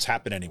 right? Well, it's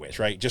happened anyways,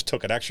 right? It just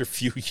took an extra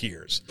few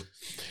years.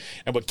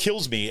 And what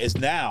kills me is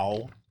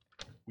now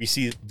we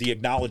see the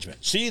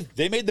acknowledgement. See,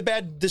 they made the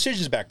bad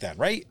decisions back then,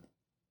 right?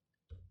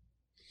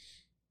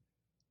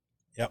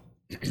 Yep.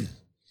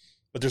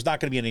 But there's not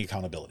going to be any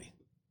accountability.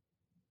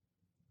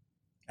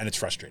 And it's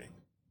frustrating.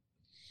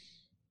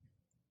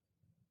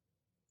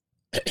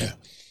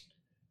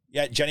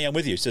 Yeah, Jenny, I'm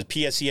with you. It says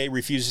PSEA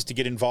refuses to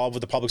get involved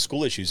with the public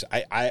school issues.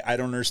 I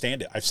don't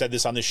understand it. I've said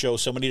this on this show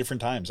so many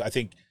different times. I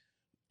think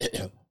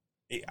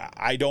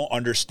I don't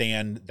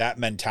understand that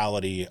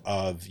mentality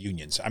of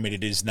unions. I mean,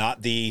 it is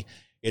not the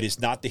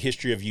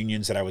history of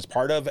unions that I was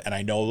part of. And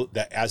I know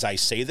that as I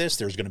say this,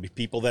 there's going to be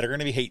people that are going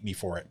to be hating me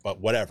for it,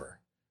 but whatever,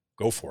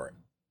 go for it.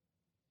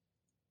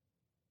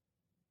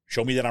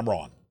 Show me that I'm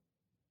wrong.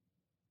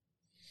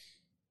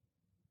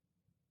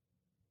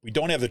 We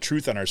don't have the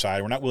truth on our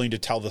side. We're not willing to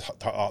tell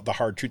the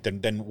hard truth.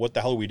 Then what the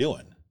hell are we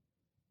doing?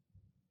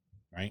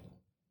 Right?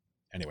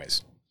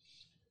 Anyways.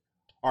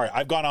 All right.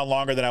 I've gone on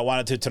longer than I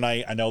wanted to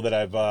tonight. I know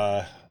that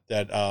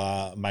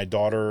my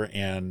daughter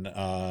and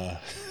my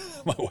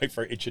wife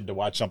are itching to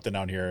watch something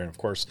down here. And of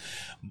course,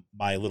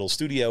 my little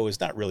studio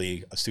is not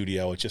really a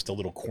studio. It's just a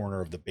little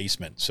corner of the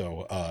basement.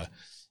 So I'm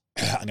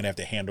going to have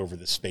to hand over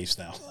this space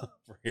now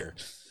for here.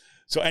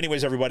 So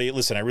anyways, everybody,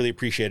 listen, I really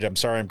appreciate it. I'm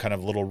sorry I'm kind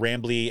of a little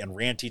rambly and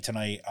ranty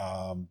tonight,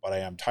 but I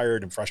am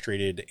tired and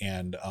frustrated,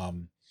 and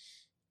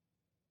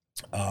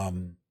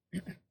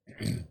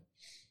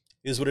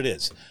is what it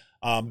is.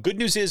 Good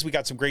news is we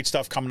got some great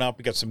stuff coming up.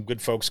 We got some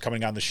good folks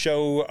coming on the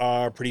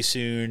show pretty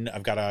soon.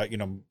 I've got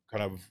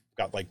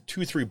got like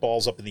 2-3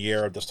 balls up in the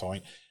air at this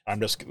point. I'm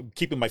just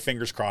keeping my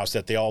fingers crossed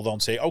that they all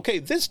don't say, okay,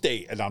 this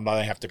date. And I'm going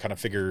to have to kind of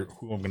figure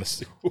who I'm going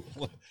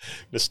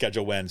to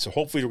schedule when. So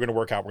hopefully we're going to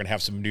work out. We're going to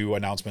have some new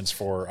announcements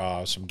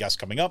for some guests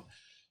coming up.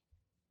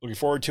 Looking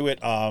forward to it.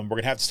 We're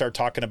going to have to start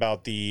talking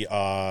about the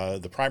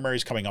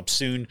primaries coming up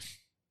soon.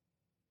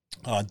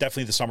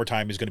 Definitely the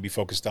summertime is going to be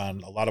focused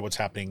on a lot of what's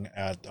happening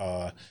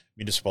at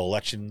municipal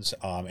elections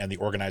and the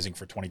organizing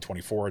for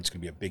 2024. It's going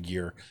to be a big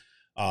year.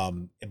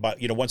 But,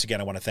 once again,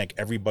 I want to thank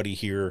everybody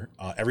here,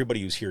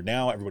 everybody who's here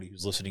now, everybody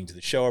who's listening to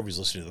the show, everybody's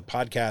listening to the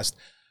podcast,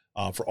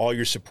 for all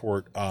your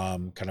support,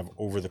 kind of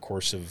over the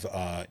course of,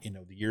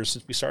 the years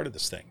since we started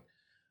this thing.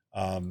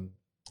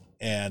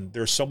 And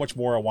there's so much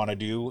more I want to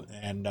do.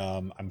 And,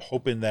 I'm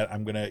hoping that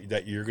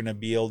that you're going to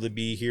be able to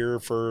be here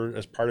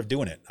as part of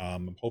doing it.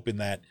 I'm hoping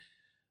that,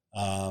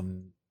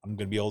 I'm going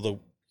to be able to,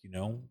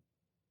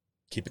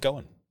 keep it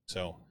going.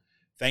 So,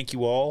 thank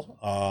you all.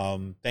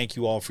 Thank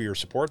you all for your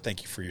support.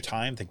 Thank you for your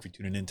time. Thank you for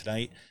tuning in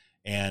tonight.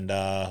 And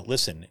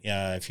listen,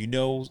 if you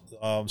know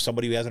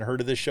somebody who hasn't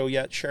heard of this show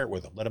yet, share it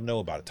with them. Let them know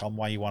about it. Tell them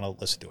why you want to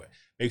listen to it.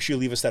 Make sure you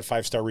leave us that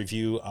 5-star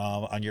review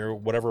on your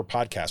whatever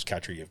podcast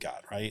catcher you've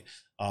got, right?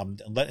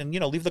 And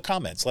leave the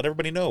comments. Let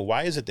everybody know,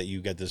 why is it that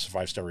you get this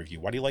 5-star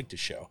review? Why do you like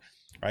this show,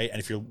 right? And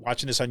if you're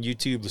watching this on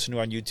YouTube, listen to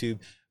it on YouTube,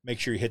 make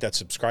sure you hit that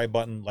subscribe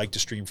button, like the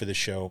stream for this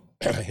show,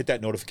 hit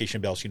that notification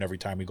bell so you know every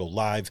time we go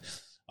live.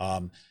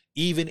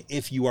 Even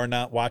if you are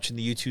not watching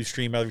the YouTube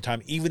stream every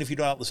time, even if you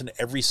do not listen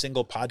to every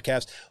single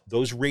podcast,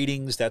 those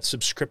ratings, that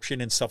subscription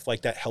and stuff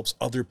like that helps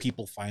other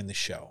people find the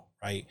show,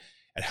 right?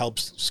 It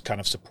helps kind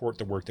of support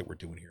the work that we're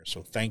doing here.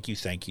 So thank you,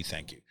 thank you,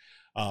 thank you.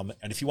 And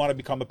if you want to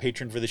become a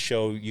patron for the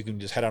show, you can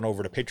just head on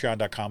over to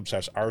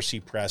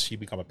patreon.com/rcpress. You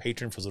become a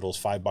patron for as little as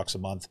 $5 a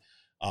month.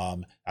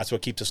 That's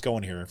what keeps us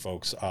going here,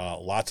 folks.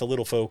 Lots of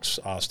little folks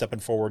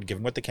stepping forward,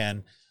 giving what they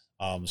can.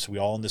 So we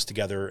all in this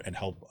together and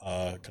help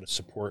kind of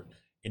support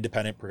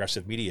independent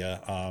progressive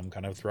media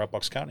kind of throughout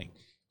Bucks County.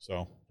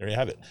 So there you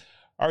have it.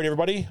 All right,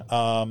 everybody.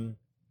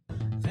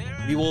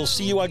 We will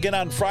see you again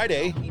on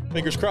Friday.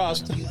 Fingers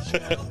crossed.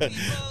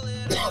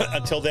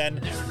 Until then,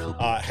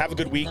 have a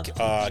good week.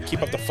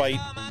 Keep up the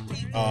fight.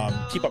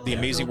 Keep up the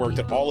amazing work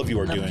that all of you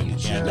are doing.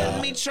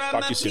 And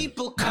talk to you soon.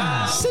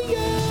 See ya!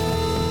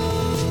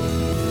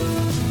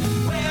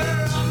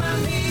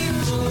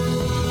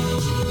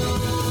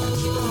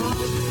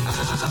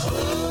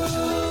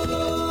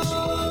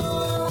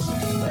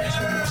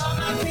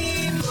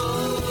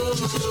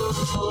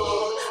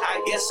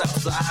 I guess I'll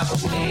fly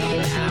away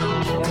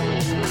now.